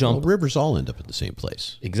 Because if I jump... Well, rivers all end up in the same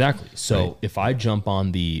place. Exactly. So Right. if I jump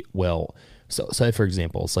on the... Well, so say, for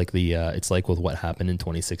example, it's like it's like with what happened in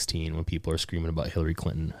 2016 when people are screaming about Hillary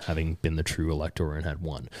Clinton having been the true elector and had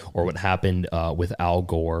won. Or what happened with Al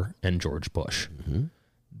Gore and George Bush. Mm-hmm.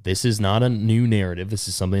 This is not a new narrative. This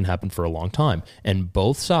is something that happened for a long time. And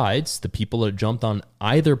both sides, the people that jumped on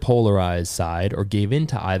either polarized side or gave in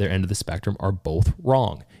to either end of the spectrum, are both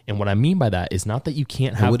wrong. And what I mean by that is not that you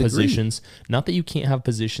can't have positions, not that you can't have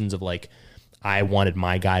positions of like, I wanted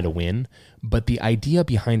my guy to win, but the idea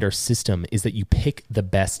behind our system is that you pick the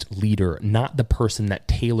best leader, not the person that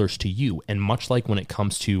tailors to you. And much like when it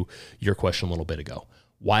comes to your question a little bit ago,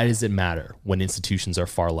 why does it matter when institutions are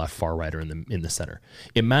far left, far right, or in the center?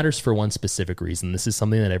 It matters for one specific reason. This is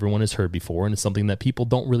something that everyone has heard before, and it's something that people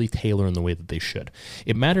don't really tailor in the way that they should.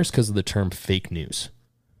 It matters because of the term fake news.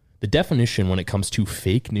 The definition when it comes to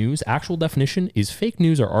fake news, actual definition, is fake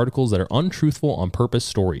news are articles that are untruthful on purpose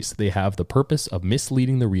stories. They have the purpose of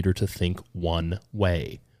misleading the reader to think one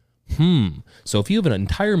way. So if you have an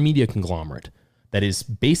entire media conglomerate that is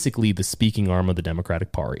basically the speaking arm of the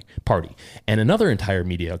Democratic Party, and another entire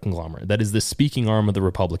media conglomerate that is the speaking arm of the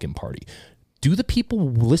Republican Party, do the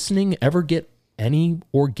people listening ever get any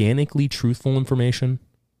organically truthful information?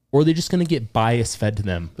 Or are they just going to get bias fed to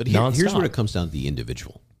them But nonstop? here's where it comes down to the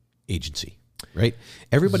individual agency, right?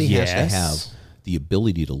 Everybody has to have the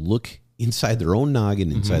ability to look inside their own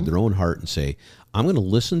noggin, inside their own heart, and say, I'm going to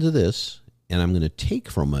listen to this, and I'm going to take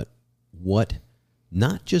from it what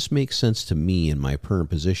not just makes sense to me in my current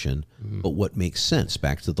position, but what makes sense,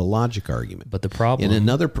 back to the logic argument. But the problem... And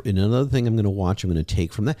another thing I'm going to watch, I'm going to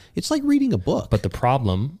take from that. It's like reading a book. But the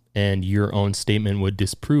problem, and your own statement would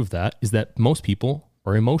disprove that, is that most people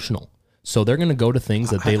are emotional. So they're going to go to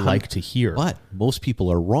things that they like to hear. But most people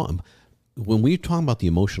are wrong. When we're talking about the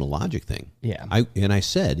emotional logic thing, Yeah. I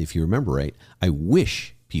said, if you remember right, I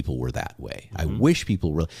wish people were that way. I wish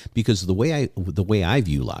people were, because the way I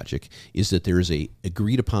view logic is that there is a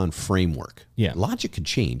agreed upon framework. Yeah. Logic can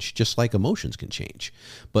change just like emotions can change.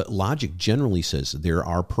 But logic generally says there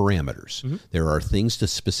are parameters. There are things to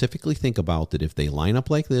specifically think about that if they line up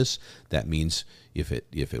like this, that means if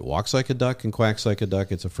it walks like a duck and quacks like a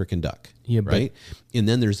duck, it's a freaking duck. Yeah, but- right? And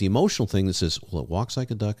then there's the emotional thing that says, well, it walks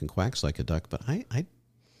like a duck and quacks like a duck, but I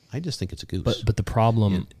just think it's a goose. But the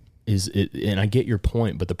problem is, and I get your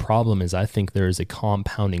point, but the problem is I think there is a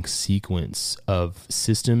compounding sequence of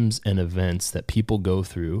systems and events that people go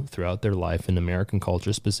throughout their life, in American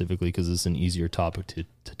culture specifically, because it's an easier topic to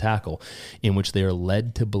tackle, in which they are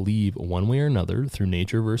led to believe one way or another through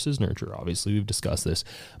nature versus nurture. Obviously, we've discussed this,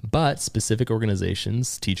 but specific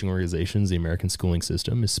organizations, teaching organizations, the American schooling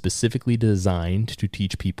system is specifically designed to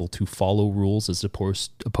teach people to follow rules as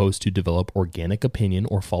opposed to develop organic opinion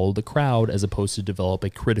or follow the crowd, as opposed to develop a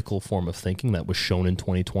critical form of thinking. That was shown in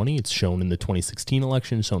 2020. It's shown in the 2016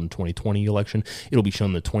 election, shown in the 2020 election. It'll be shown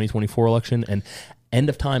in the 2024 election. And End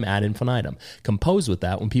of time, ad infinitum. Composed with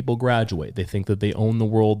that, when people graduate, they think that they own the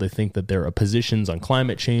world. They think that their positions on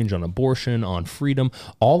climate change, on abortion, on freedom,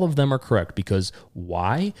 all of them are correct. Because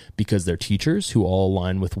why? Because their teachers, who all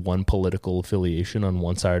align with one political affiliation on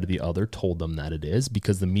one side or the other, told them that it is.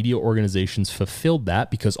 Because the media organizations fulfilled that,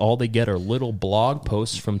 because all they get are little blog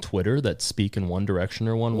posts from Twitter that speak in one direction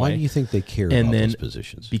or one way. Why do you think they care about those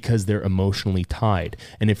positions? Because they're emotionally tied.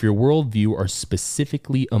 And if your worldview are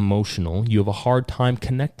specifically emotional, you have a hard time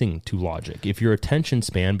connecting to logic. If your attention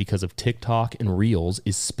span, because of TikTok and Reels,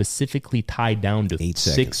 is specifically tied down to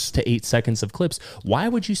 6 to 8 seconds of clips, why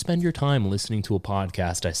would you spend your time listening to a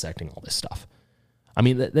podcast dissecting all this stuff? I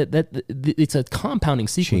mean, that it's a compounding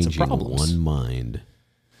sequence of problems. One mind.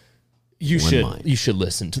 You should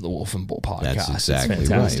listen to the Wolf and Bull podcast. That's exactly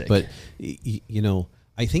right. But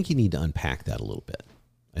I think you need to unpack that a little bit.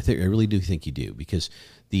 I really do think you do, because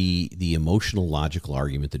the emotional logical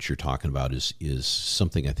argument that you're talking about is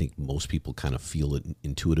something I think most people kind of feel it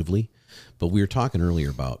intuitively. But we were talking earlier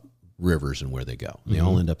about rivers and where they go. They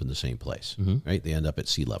all end up in the same place, right? They end up at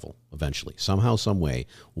sea level eventually. Somehow, some way,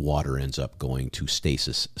 water ends up going to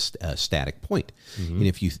stasis, static point.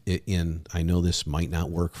 And I know this might not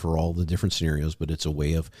work for all the different scenarios, but it's a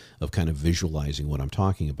way of kind of visualizing what I'm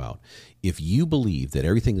talking about. If you believe that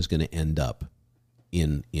everything is going to end up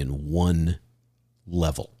in one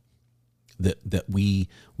level, that we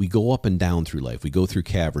go up and down through life. We go through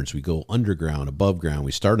caverns, we go underground, above ground,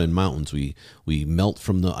 we start in mountains, we melt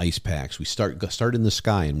from the ice packs, we start in the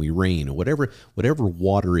sky and we rain, or whatever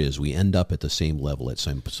water is, we end up at the same level at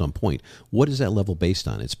some point. What is that level based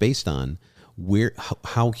on? It's based on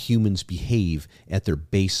how humans behave at their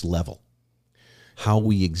base level. How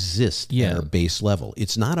we exist at our base level.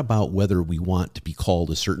 It's not about whether we want to be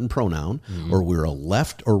called a certain pronoun or we're a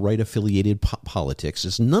left or right affiliated politics.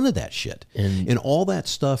 It's none of that shit. And all that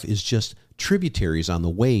stuff is just tributaries on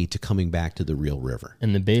the way to coming back to the real river.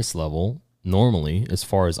 And the base level, normally, as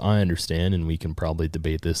far as I understand, and we can probably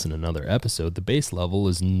debate this in another episode, the base level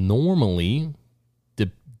is normally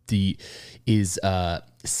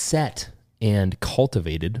set and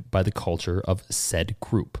cultivated by the culture of said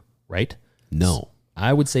group, right? No.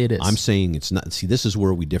 I would say it is. I'm saying it's not. See, this is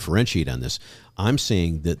where we differentiate on this. I'm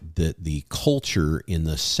saying that the culture in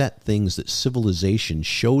the set things that civilization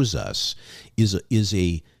shows us is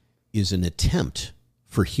an attempt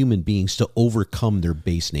for human beings to overcome their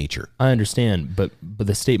base nature. I understand, but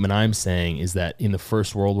the statement I'm saying is that in the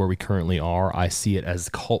first world where we currently are, I see it as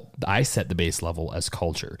I set the base level as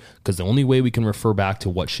culture, because the only way we can refer back to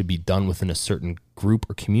what should be done within a certain group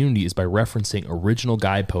or community is by referencing original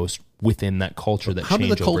guideposts within that culture that change over time.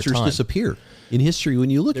 How do the cultures disappear in history when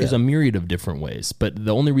you look at it? There's a myriad of different ways, but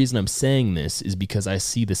the only reason I'm saying this is because I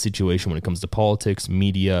see the situation when it comes to politics,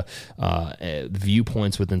 media,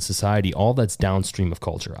 viewpoints within society, all that's downstream of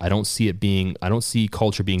culture. I don't see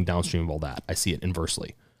culture being downstream of all that. I see it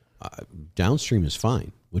inversely. Downstream is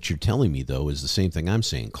fine. What you're telling me, though, is the same thing I'm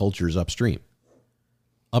saying. Culture is upstream.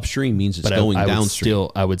 Upstream means it's going downstream.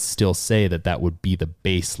 I would still say that would be the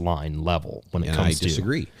baseline level when it comes to. I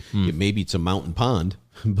disagree. Maybe it's a mountain pond,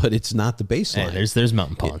 but it's not the baseline. Hey, there's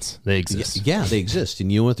mountain ponds. They exist. Yeah, they exist.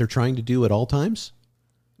 And you know what they're trying to do at all times?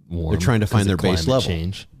 They're trying to find their base level.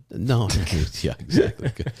 Change. No, yeah,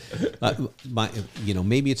 exactly.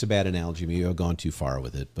 Maybe it's a bad analogy. Maybe I've gone too far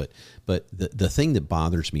with it. But the thing that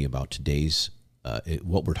bothers me about today's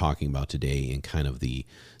what we're talking about today, and kind of the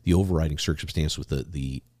overriding circumstance with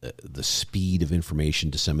the speed of information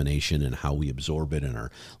dissemination and how we absorb it and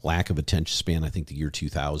our lack of attention span. I think the year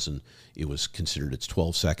 2000, it was considered it's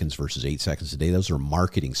 12 seconds versus 8 seconds a day. Those are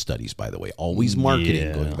marketing studies, by the way. Always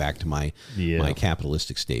marketing, going back to my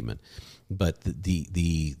capitalistic statement. But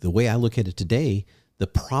the way I look at it today, the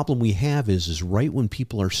problem we have is right when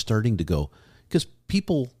people are starting to go, because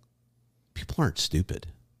people aren't stupid.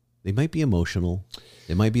 They might be emotional,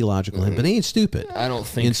 they might be logical, but they ain't stupid. I don't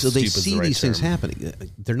think. And so they see these things happening.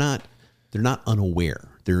 They're not unaware.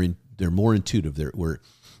 They're more intuitive.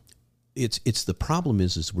 It's the problem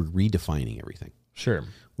is we're redefining everything. Sure.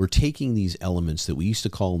 We're taking these elements that we used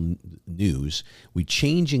to call news, we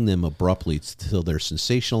changing them abruptly till they're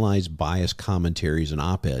sensationalized, biased commentaries and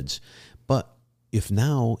op-eds. But if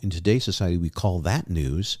now in today's society we call that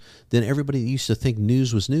news, then everybody that used to think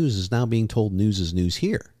news was news is now being told news is news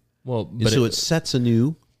here. Well, but it sets a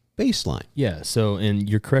new baseline. Yeah. So, and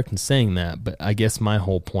you're correct in saying that, but I guess my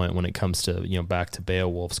whole point when it comes to, back to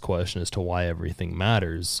Baewolf's question as to why everything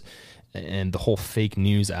matters and the whole fake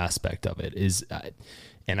news aspect of it is,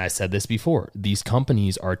 and I said this before, these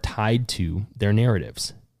companies are tied to their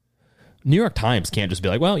narratives. New York Times can't just be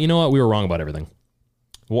like, well, you know what? We were wrong about everything.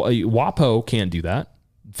 Well, WAPO can't do that.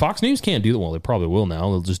 Fox News can't do that. Well, they probably will now.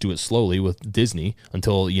 They'll just do it slowly with Disney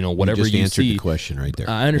until, whatever you you see. the question right there.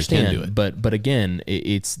 I understand, but again,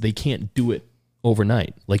 it's they can't do it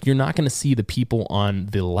overnight. Like, you're not going to see the people on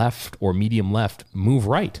the left or medium left move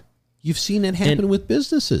right. You've seen it happen with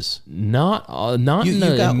businesses. Not in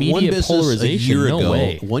the immediate polarization. No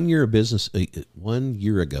way. 1 year of business. 1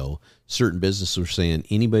 year ago, certain businesses were saying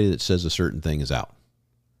anybody that says a certain thing is out.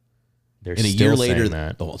 They're and a still year later,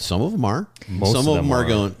 saying that. Some of them are. Most some of them are are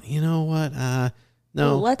going, you know what? No.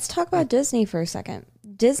 Well, let's talk about Disney for a second.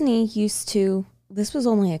 Disney used to, this was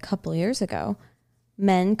only a couple years ago,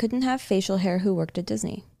 men couldn't have facial hair who worked at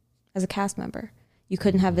Disney as a cast member. You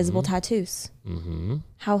couldn't have visible tattoos. Mm-hmm.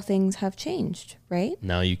 How things have changed, right?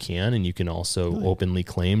 Now you can, and you can also openly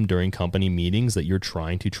claim during company meetings that you're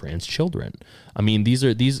trying to trans children. I mean,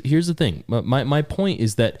 here's the thing. My point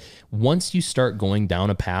is that once you start going down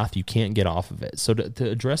a path, you can't get off of it. So to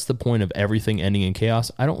address the point of everything ending in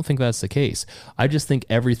chaos, I don't think that's the case. I just think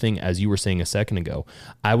everything, as you were saying a second ago,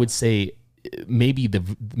 I would say maybe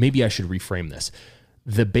I should reframe this.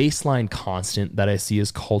 The baseline constant that I see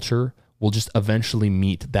as culture will just eventually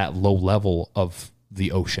meet that low level of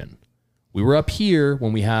the ocean. We were up here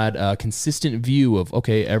when we had a consistent view of,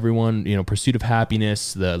 okay, everyone, pursuit of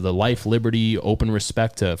happiness, the life, liberty, open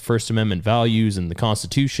respect to First Amendment values and the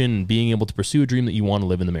Constitution, and being able to pursue a dream that you want to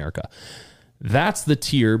live in America. That's the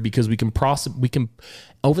tier, because we can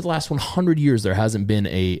over the last 100 years, there hasn't been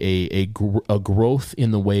a growth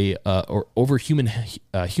in the way, or over human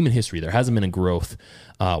history, there hasn't been a growth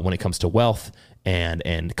when it comes to wealth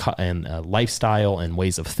and lifestyle and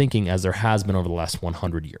ways of thinking as there has been over the last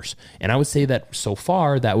 100 years. And I would say that so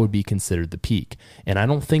far that would be considered the peak. And I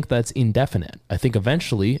don't think that's indefinite. I think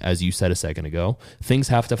eventually, as you said a second ago, things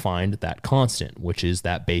have to find that constant, which is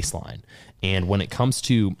that baseline. And when it comes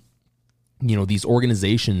to these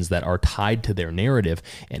organizations that are tied to their narrative,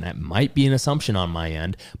 and that might be an assumption on my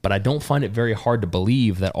end, but I don't find it very hard to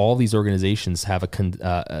believe that all these organizations have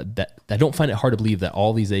I don't find it hard to believe that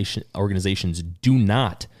all these organizations do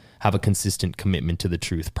not have a consistent commitment to the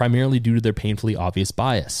truth, primarily due to their painfully obvious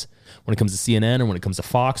bias. When it comes to CNN or when it comes to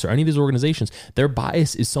Fox or any of these organizations, their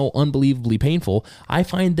bias is so unbelievably painful. I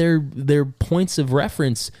find their points of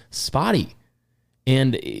reference spotty.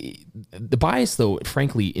 And the bias, though,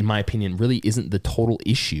 frankly, in my opinion, really isn't the total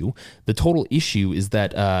issue. The total issue is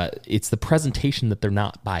that it's the presentation that they're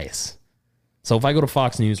not biased. So if I go to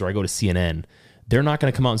Fox News or I go to CNN, they're not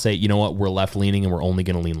going to come out and say, you know what, we're left-leaning and we're only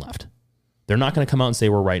going to lean left. They're not going to come out and say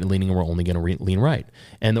we're right-leaning and we're only going to lean right.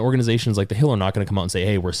 And the organizations like The Hill are not going to come out and say,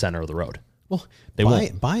 hey, we're center of the road. Well, they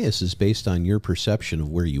won't. Bias is based on your perception of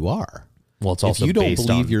where you are. Well, it's also if you don't based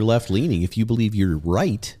believe on, you're left-leaning, if you believe you're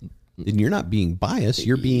right, then you're not being biased,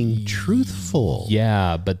 you're being truthful.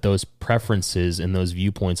 Yeah, but those preferences and those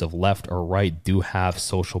viewpoints of left or right do have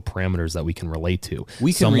social parameters that we can relate to.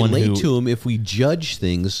 We can relate to them if we judge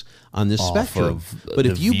things on this spectrum. But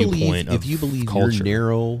if you believe your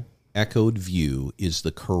narrow, echoed view is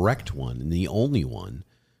the correct one and the only one,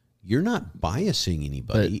 you're not biasing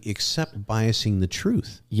anybody except biasing the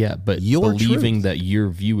truth. Yeah, but believing that your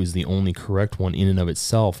view is the only correct one in and of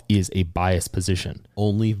itself is a biased position.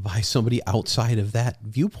 Only by somebody outside of that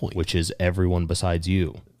viewpoint. Which is everyone besides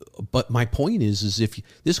you. But my point is if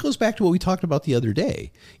this goes back to what we talked about the other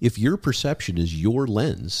day. If your perception is your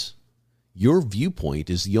lens, your viewpoint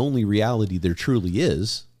is the only reality there truly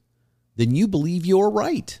is, then you believe you're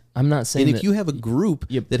right. I'm not saying and if you have a group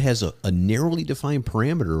that has a narrowly defined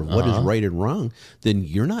parameter of what is right and wrong, then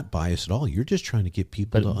you're not biased at all. You're just trying to get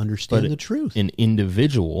people to understand the truth. An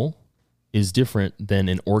individual is different than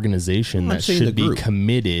an organization that should be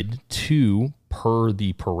committed to, per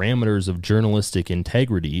the parameters of journalistic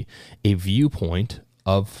integrity, a viewpoint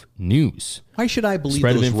of news. Why should I believe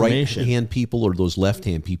those right-hand people or those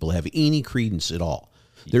left-hand people have any credence at all?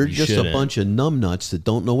 They're just a bunch of numbnuts that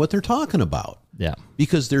don't know what they're talking about. Yeah.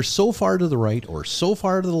 Because they're so far to the right or so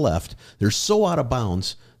far to the left, they're so out of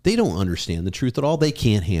bounds, they don't understand the truth at all. They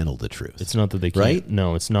can't handle the truth. It's not that they can't. Right?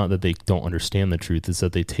 No, it's not that they don't understand the truth. It's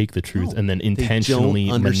that they take the truth and then intentionally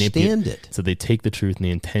manipulate it. So they take the truth and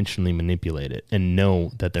they intentionally manipulate it and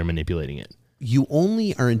know that they're manipulating it. You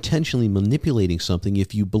only are intentionally manipulating something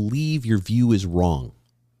if you believe your view is wrong.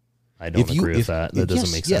 I don't agree with that. That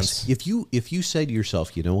doesn't make sense. If you say to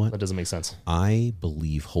yourself, you know what? That doesn't make sense. I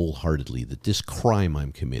believe wholeheartedly that this crime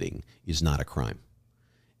I'm committing is not a crime.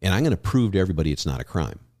 And I'm going to prove to everybody it's not a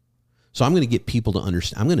crime. So I'm going to get people to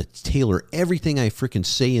understand. I'm going to tailor everything I freaking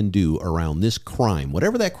say and do around this crime,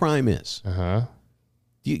 whatever that crime is.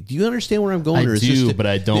 Do you understand where I'm going? I do, but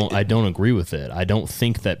I don't agree with it. I don't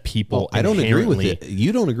think that people. I don't agree with it.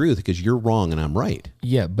 You don't agree with it because you're wrong and I'm right.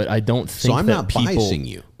 Yeah, but I don't think so. I'm that not people, biasing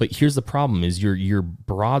you. But here's the problem: is you're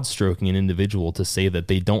broad stroking an individual to say that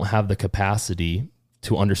they don't have the capacity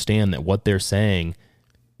to understand that what they're saying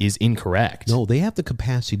is incorrect. No, they have the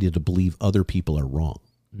capacity to believe other people are wrong.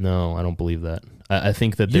 No, I don't believe that. I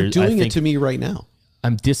think that you're doing it to me right now.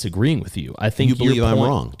 I'm disagreeing with you. I think you believe I'm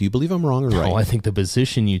wrong. Do you believe I'm wrong or right? No, I think the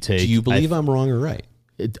position you take. Do you believe I'm wrong or right?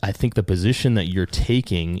 I think the position that you're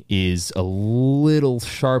taking is a little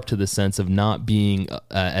sharp to the sense of not being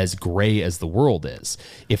as gray as the world is.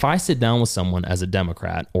 If I sit down with someone as a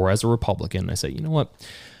Democrat or as a Republican, and I say, you know what?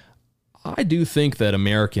 I do think that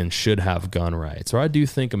Americans should have gun rights, or I do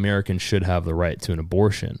think Americans should have the right to an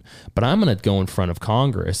abortion. But I'm going to go in front of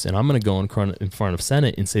Congress and I'm going to go in front of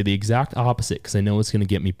Senate and say the exact opposite because I know it's going to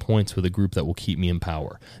get me points with a group that will keep me in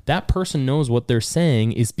power. That person knows what they're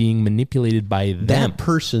saying is being manipulated by them. That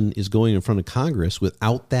person is going in front of Congress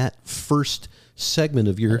without that first segment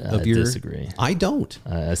of your. I disagree. I don't.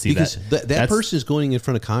 I see because that person is going in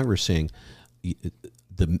front of Congress saying.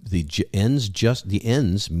 The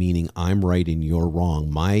ends meaning I'm right and you're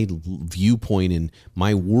wrong. My viewpoint and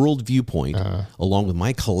my world viewpoint, along with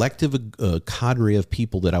my collective cadre of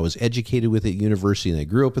people that I was educated with at university and I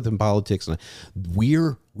grew up with in politics, and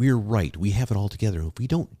we're right. We have it all together. If we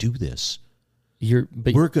don't do this, we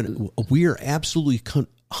are absolutely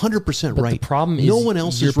 100% right. The problem is no one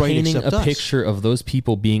else is right except us. You're painting a picture of those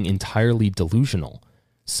people being entirely delusional.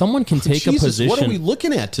 Someone can take a position. What are we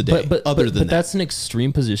looking at today? But that's an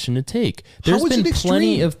extreme position to take. There's been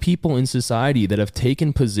plenty of people in society that have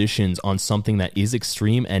taken positions on something that is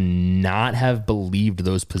extreme and not have believed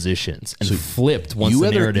those positions and flipped once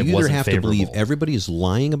the narrative wasn't favorable. You either have to believe everybody is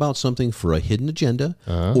lying about something for a hidden agenda,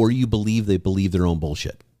 or you believe they believe their own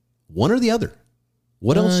bullshit. One or the other.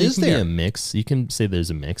 What else is there? Be a mix. You can say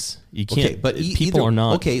there's a mix. You can't. Okay, but people are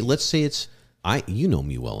not. Okay, let's say it's. You know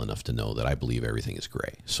me well enough to know that I believe everything is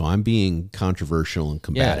gray. So I'm being controversial and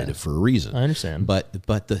combative for a reason. I understand. But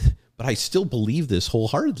I still believe this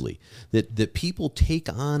wholeheartedly that people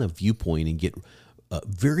take on a viewpoint and get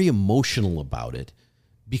very emotional about it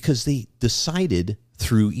because they decided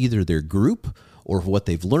through either their group or what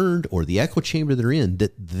they've learned or the echo chamber they're in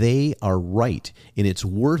that they are right and it's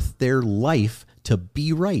worth their life to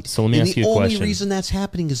be right. So let me ask you a question. The only reason that's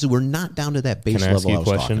happening is that we're not down to that base level I was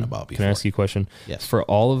talking about before. Can I ask you a question? Yes. For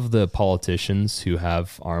all of the politicians who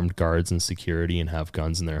have armed guards and security and have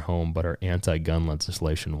guns in their home but are anti-gun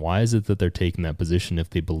legislation, why is it that they're taking that position if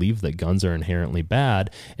they believe that guns are inherently bad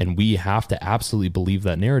and we have to absolutely believe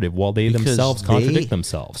that narrative while they themselves contradict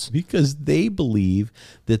themselves? Because they believe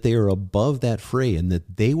that they are above that fray and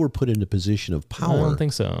that they were put in a position of power. I don't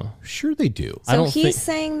think so. Sure they do. So he's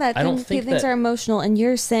saying that things are emotional and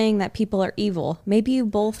you're saying that people are evil. Maybe you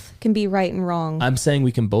both can be right and wrong. I'm saying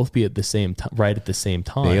we can both be at the same time, right at the same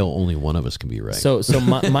time. Only one of us can be right. So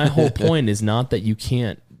my whole point is not that you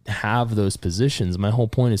can't have those positions. My whole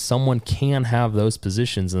point is someone can have those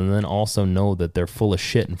positions and then also know that they're full of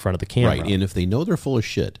shit in front of the camera. Right, and if they know they're full of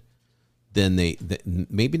shit, then they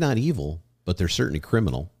maybe not evil, but they're certainly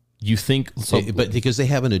criminal. You think so? But because they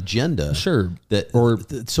have an agenda, sure.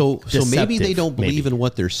 So maybe they don't believe in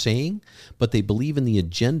what they're saying, but they believe in the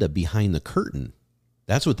agenda behind the curtain.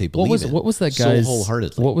 That's what they believe in. What was that guy's? So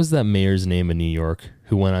wholeheartedly. What was that mayor's name in New York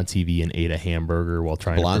who went on TV and ate a hamburger while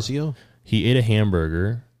trying Blasio? He ate a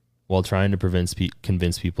hamburger while trying to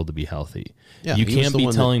convince people to be healthy. Yeah, you can't be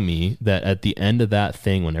telling me that at the end of that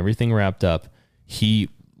thing, when everything wrapped up, he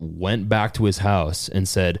went back to his house and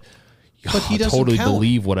said, but he doesn't totally count.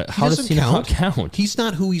 Believe what. How does he not count? He's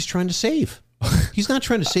not who he's trying to save. He's not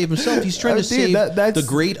trying to save himself. He's trying to save the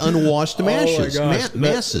great unwashed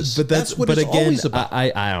masses. But that's what it's always about.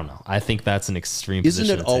 I don't know. I think that's an extreme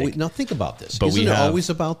position. Isn't it always? Now think about this. But Isn't it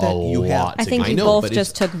always about that? I think you both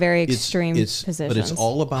just took very extreme positions. But it's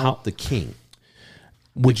all about the king.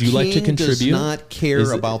 Would you like to contribute? Does not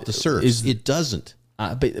care about the serfs. It doesn't.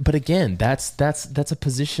 But again, that's a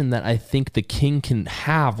position that I think the king can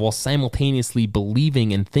have while simultaneously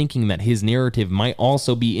believing and thinking that his narrative might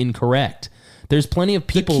also be incorrect. There's plenty of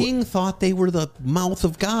people. The king thought they were the mouth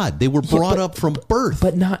of God. They were brought up from birth.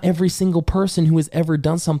 But not every single person who has ever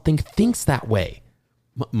done something thinks that way.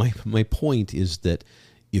 My point is that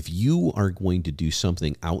if you are going to do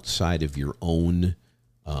something outside of your own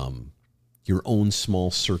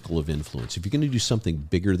small circle of influence, if you're going to do something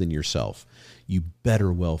bigger than yourself, you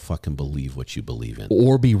better well fucking believe what you believe in.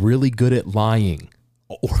 Or be really good at lying.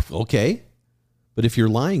 Okay. But if you're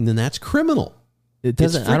lying, then that's criminal. It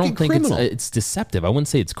doesn't. I don't freaking think criminal. it's deceptive. I wouldn't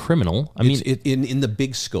say it's criminal. I mean, in the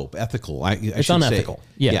big scope, ethical. I it's should unethical. Say.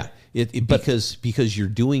 Yeah. Because you're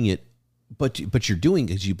doing it, but you're doing it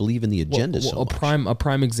because you believe in the agenda so much. A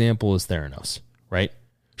prime example is Theranos, right?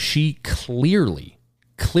 She clearly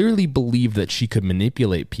believed that she could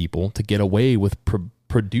manipulate people to get away with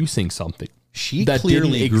producing something. She that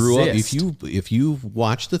clearly didn't grew exist. up. If you've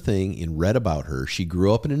watched the thing and read about her, she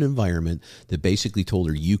grew up in an environment that basically told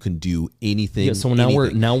her you can do anything. Yeah, so now we're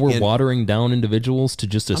And watering down individuals to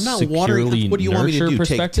just a I'm not securely watering. What do you want me to do? Take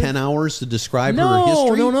perspective? 10 hours to describe her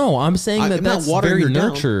history? No. I'm saying I'm not that's watering very her down.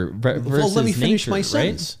 nurture versus Well, let me finish nature, my right?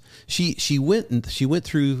 sentence. She went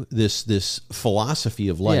through this philosophy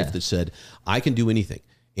of life Yeah. that said I can do anything.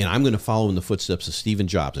 And I'm going to follow in the footsteps of Steve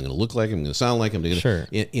Jobs. I'm going to look like him. I'm going to sound like him. Sure.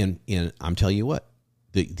 And I'm telling you what,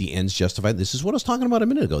 the ends justify. This is what I was talking about a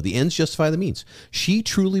minute ago. The ends justify the means. She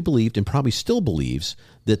truly believed, and probably still believes,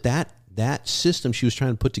 that system she was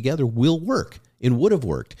trying to put together will work and would have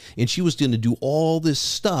worked. And she was going to do all this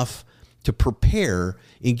stuff to prepare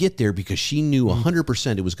and get there because she knew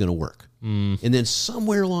 100% it was going to work. And then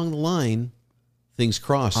somewhere along the line, things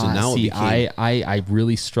crossed, and now See, it became. I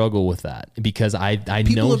really struggle with that because I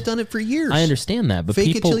People know have done it for years. I understand that, but Fake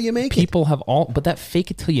it people, till you make it. people have all. But that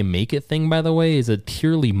fake it till you make it thing, by the way, is a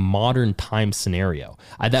purely modern time scenario.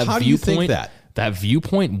 That How do you think that? That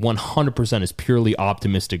viewpoint 100% is purely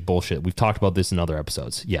optimistic bullshit. We've talked about this in other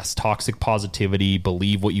episodes. Yes, toxic positivity,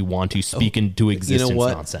 believe what you want to, speak into existence You know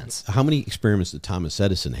what? nonsense. How many experiments did Thomas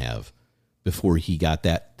Edison have before he got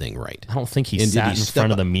that thing right? I don't think he And did sat he in step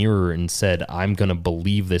front of up? the mirror and said, I'm going to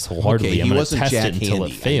believe this wholeheartedly. Okay, I'm he going to wasn't test Jack it until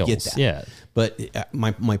Handy. it fails. I get that. Yeah. But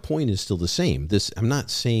my point is still the same. I'm not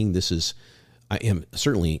saying this is. I am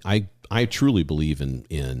certainly. I truly believe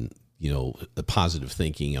in the positive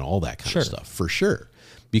thinking and all that kind of stuff for sure,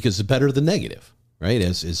 because it's better than negative, right?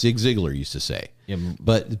 As Zig Ziglar used to say. Yeah,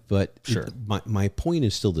 but sure. My point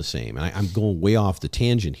is still the same, and I'm going way off the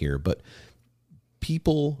tangent here. But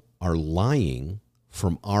people are lying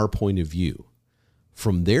from our point of view.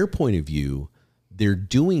 From their point of view, they're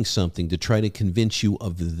doing something to try to convince you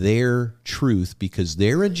of their truth because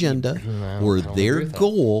their agenda or their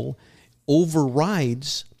goal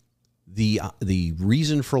overrides the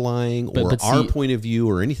reason for lying or our point of view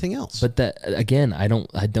or anything else. But that again,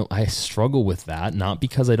 I struggle with that, not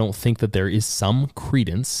because I don't think that there is some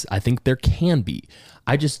credence. I think there can be.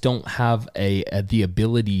 I just don't have the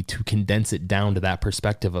ability to condense it down to that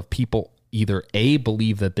perspective of people either A,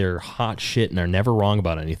 believe that they're hot shit and are never wrong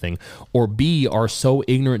about anything, or B, are so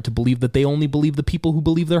ignorant to believe that they only believe the people who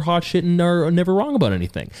believe they're hot shit and are never wrong about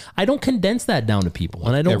anything. I don't condense that down to people,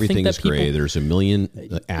 and I don't Everything think that is gray. There's a million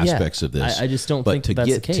aspects of this. I just don't think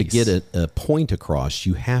that's the case. To get a point across,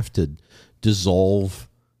 you have to dissolve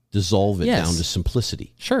it down to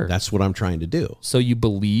simplicity. Sure. That's what I'm trying to do. So you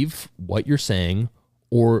believe what you're saying,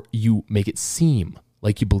 or you make it seem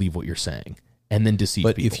like you believe what you're saying, and then deceive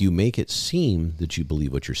But people. if you make it seem that you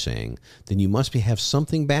believe what you're saying, then you must have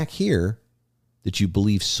something back here that you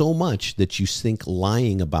believe so much that you think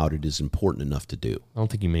lying about it is important enough to do. I don't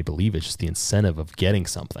think you may believe it's just the incentive of getting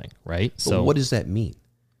something, right? But what does that mean?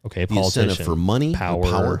 Okay, The incentive for money,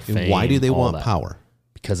 power. fame, And why do they all want that. power?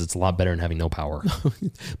 Because it's a lot better than having no power.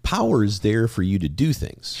 Power is there for you to do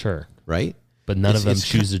things, Sure. right? But none of them It's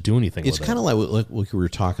choose to do anything It's with kind it. of like what we were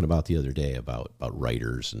talking about the other day about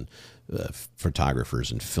writers and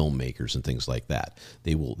photographers and filmmakers and things like that.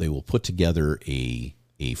 They will put together a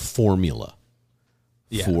formula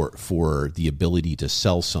for the ability to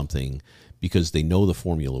sell something because they know the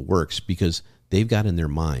formula works because they've got in their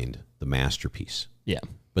mind the masterpiece. Yeah.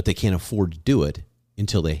 But they can't afford to do it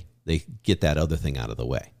until they get that other thing out of the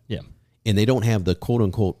way. Yeah. And they don't have the quote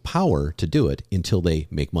unquote power to do it until they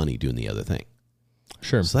make money doing the other thing.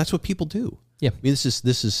 Sure. So that's what people do. Yeah. I mean,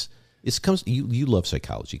 you love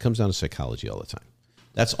psychology. It comes down to psychology all the time.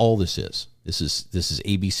 That's all this is. This is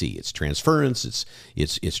ABC. It's transference.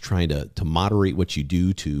 It's trying to moderate what you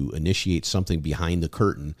do to initiate something behind the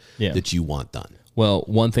curtain that you want done. Well,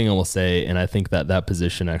 one thing I will say, and I think that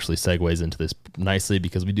position actually segues into this nicely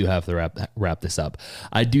because we do have to wrap this up.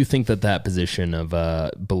 I do think that position of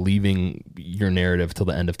believing your narrative till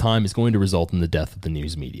the end of time is going to result in the death of the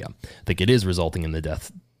news media. I think it is resulting in the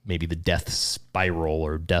death maybe the death spiral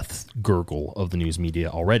or death gurgle of the news media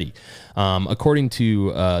already. According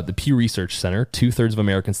to the Pew Research Center, 2/3 of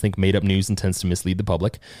Americans think made-up news intends to mislead the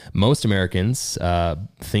public. Most Americans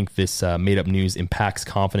think this made-up news impacts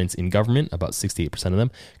confidence in government, about 68% of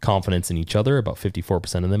them, confidence in each other, about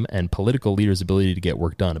 54% of them, and political leaders' ability to get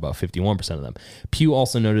work done, about 51% of them. Pew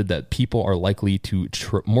also noted that people are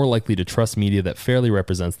more likely to trust media that fairly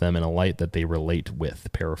represents them in a light that they relate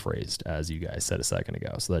with, paraphrased, as you guys said a second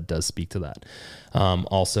ago. So that does speak to that.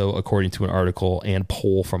 Also, according to an article and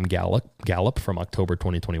poll from Gallup from October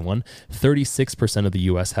 2021, 36% of the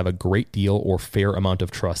U.S. have a great deal or fair amount of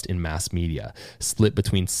trust in mass media, split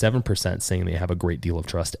between 7% saying they have a great deal of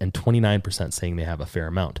trust and 29% saying they have a fair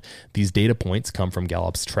amount. These data points come from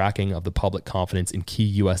Gallup's tracking of the public confidence in key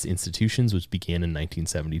U.S. institutions, which began in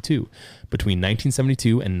 1972. Between 1972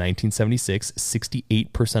 and 1976,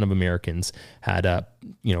 68% of Americans had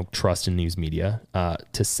trust in news media,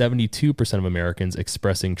 to 72% of Americans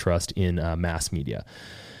expressing trust in mass media.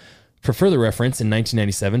 For further reference, in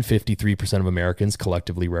 1997, 53% of Americans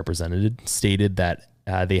collectively represented stated that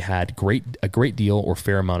they had a great deal or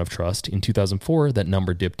fair amount of trust. In 2004, that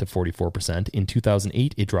number dipped to 44%. In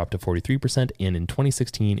 2008, it dropped to 43%. And in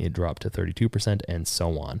 2016, it dropped to 32%, and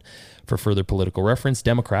so on. For further political reference,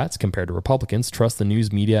 Democrats, compared to Republicans, trust the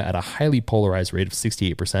news media at a highly polarized rate of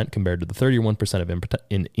 68% compared to the 31% of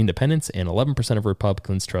independents and 11% of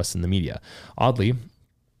Republicans trust in the media. Oddly,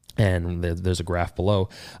 and there's a graph below,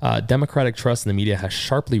 Democratic trust in the media has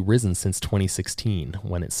sharply risen since 2016,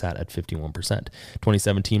 when it sat at 51%.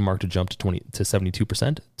 2017 marked a jump to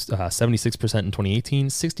 72%, 76% in 2018,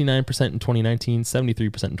 69% in 2019, 73% in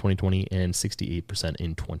 2020, and 68%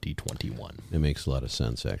 in 2021. It makes a lot of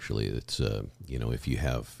sense, actually. It's, if you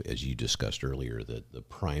have, as you discussed earlier, the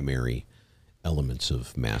primary elements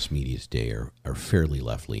of mass media today are fairly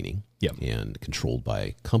left-leaning, yep, and controlled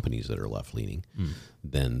by companies that are left-leaning,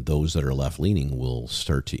 then those that are left-leaning will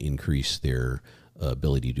start to increase their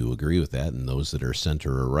ability to agree with that, and those that are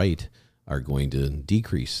center or right are going to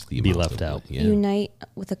decrease the be amount left of, out. Yeah. Unite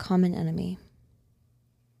with a common enemy.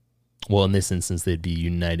 Well, in this instance, they'd be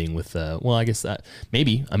uniting with, I guess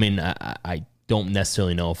maybe. I mean, I don't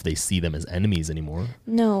necessarily know if they see them as enemies anymore.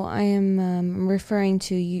 No, I am referring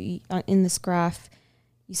to you in this graph.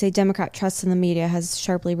 You say Democrat trust in the media has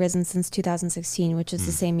sharply risen since 2016, which is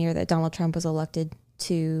the same year that Donald Trump was elected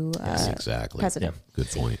to Yes, exactly. president. Yeah. Good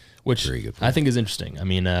point. Which Very good point. I think is interesting. I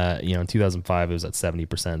mean, in 2005, it was at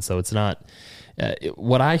 70%. So it's not,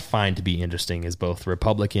 what I find to be interesting is both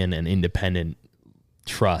Republican and independent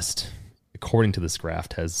trust, according to this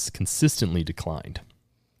graph, has consistently declined.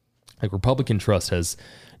 Like, Republican trust has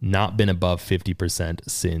not been above 50%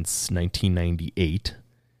 since 1998.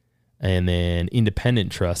 And then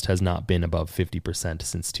independent trust has not been above 50%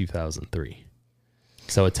 since 2003.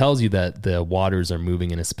 So it tells you that the waters are moving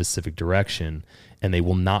in a specific direction, and they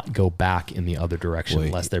will not go back in the other direction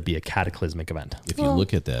unless there be a cataclysmic event. If you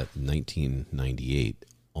look at that 1998,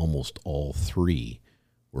 almost all three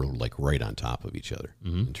were like right on top of each other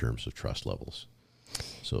in terms of trust levels.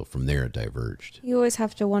 So from there, it diverged. You always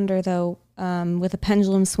have to wonder, though, with a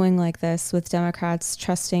pendulum swing like this, with Democrats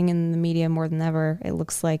trusting in the media more than ever, it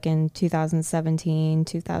looks like in 2017,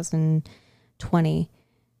 2020,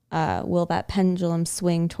 will that pendulum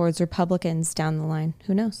swing towards Republicans down the line?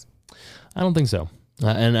 Who knows? I don't think so.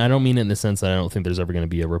 And I don't mean it in the sense that I don't think there's ever going to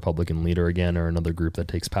be a Republican leader again or another group that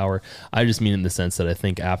takes power. I just mean in the sense that I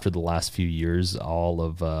think after the last few years, all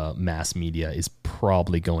of mass media is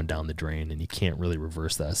probably going down the drain, and you can't really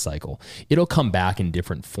reverse that cycle. It'll come back in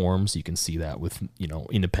different forms. You can see that with,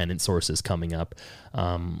 independent sources coming up,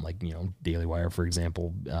 Daily Wire, for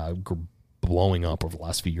example, blowing up over the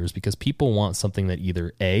last few years because people want something that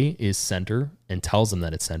either A, is center and tells them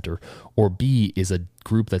that it's center, or B, is a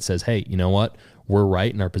group that says, hey, you know what? We're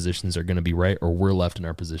right and our positions are going to be right, or we're left and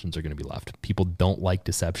our positions are going to be left. People don't like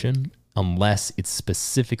deception unless it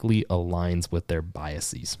specifically aligns with their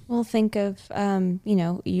biases. Well, think of,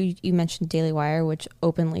 you mentioned Daily Wire, which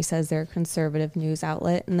openly says they're a conservative news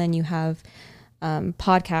outlet. And then you have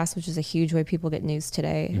podcasts, which is a huge way people get news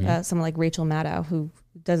today. Someone like Rachel Maddow, who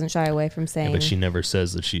doesn't shy away from saying... Yeah, but she never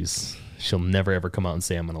says that she'll never ever come out and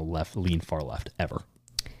say, I'm going to lean far left, ever.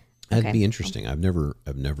 That'd be interesting. I've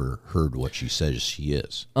never heard what she says she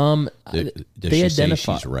is. Does she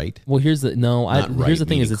identify, say she's right? Well, here's the Right,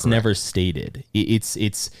 thing is it's correct. never stated.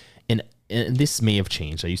 And this may have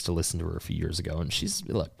changed. I used to listen to her a few years ago, and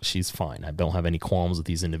she's fine. I don't have any qualms with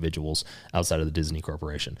these individuals outside of the Disney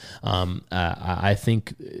Corporation. I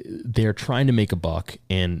think they're trying to make a buck,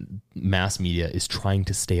 and mass media is trying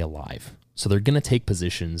to stay alive. So they're going to take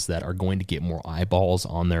positions that are going to get more eyeballs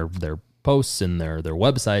on their posts and their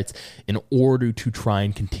websites in order to try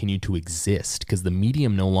and continue to exist, because the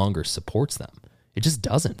medium no longer supports them. It just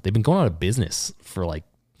doesn't. They've been going out of business for like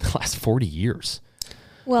the last 40 years.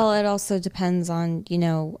 Well, it also depends on,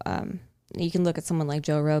 you can look at someone like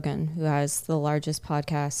Joe Rogan, who has the largest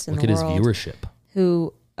podcast in the world. Look at his viewership.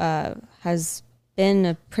 Who has been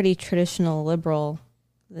a pretty traditional liberal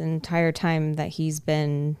the entire time that he's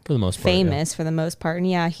been for the most part, famous, for the most part. And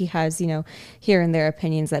yeah, he has, here and there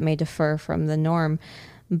opinions that may differ from the norm,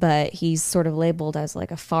 but he's sort of labeled as like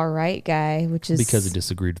a far right guy, which is because he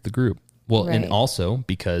disagreed with the group. Well, right. And also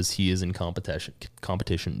because he is in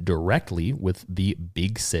competition directly with the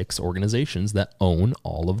big six organizations that own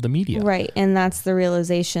all of the media. Right. And that's the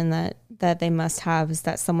realization that they must have, is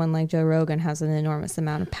that someone like Joe Rogan has an enormous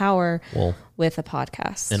amount of power with a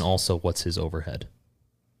podcast. And also, what's his overhead?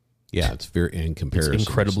 Yeah, it's very, in comparison, it's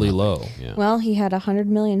incredibly low. Yeah. Well, he had $100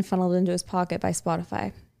 million funneled into his pocket by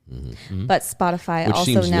Spotify. Mm-hmm. But Spotify Which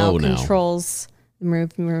also now now controls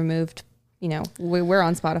removed. We're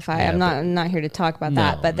on Spotify. Yeah, I'm not here to talk about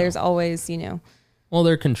that, but there's always, Well,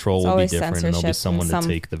 their control will be different, and there'll be censorship someone in to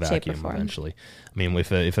take the some shape or vacuum form. eventually. I mean,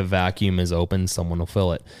 if a vacuum is open, someone will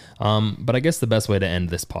fill it. But I guess the best way to end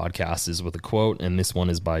this podcast is with a quote, and this one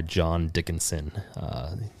is by John Dickinson.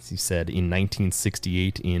 He said in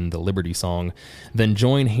 1968 in the Liberty Song, "Then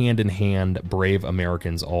join hand in hand, brave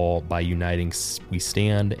Americans all, by uniting we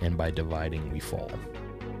stand, and by dividing we fall."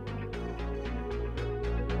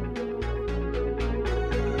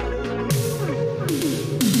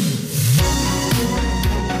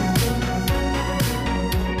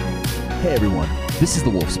 Hey everyone, this is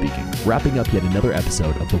the Wolf speaking, wrapping up yet another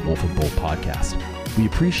episode of the Wolf and Bull podcast. We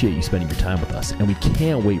appreciate you spending your time with us, and we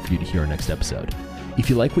can't wait for you to hear our next episode.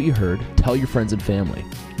 If you like what you heard, tell your friends and family,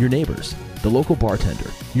 your neighbors, the local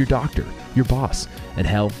bartender, your doctor, your boss, and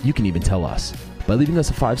hell, you can even tell us. By leaving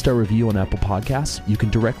us a 5-star review on Apple Podcasts, you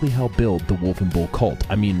can directly help build the Wolf and Bull cult.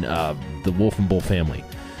 The Wolf and Bull family.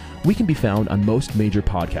 We can be found on most major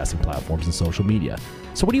podcasting platforms and social media.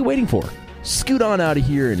 So what are you waiting for? Scoot on out of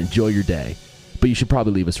here and enjoy your day. But you should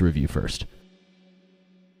probably leave us a review first.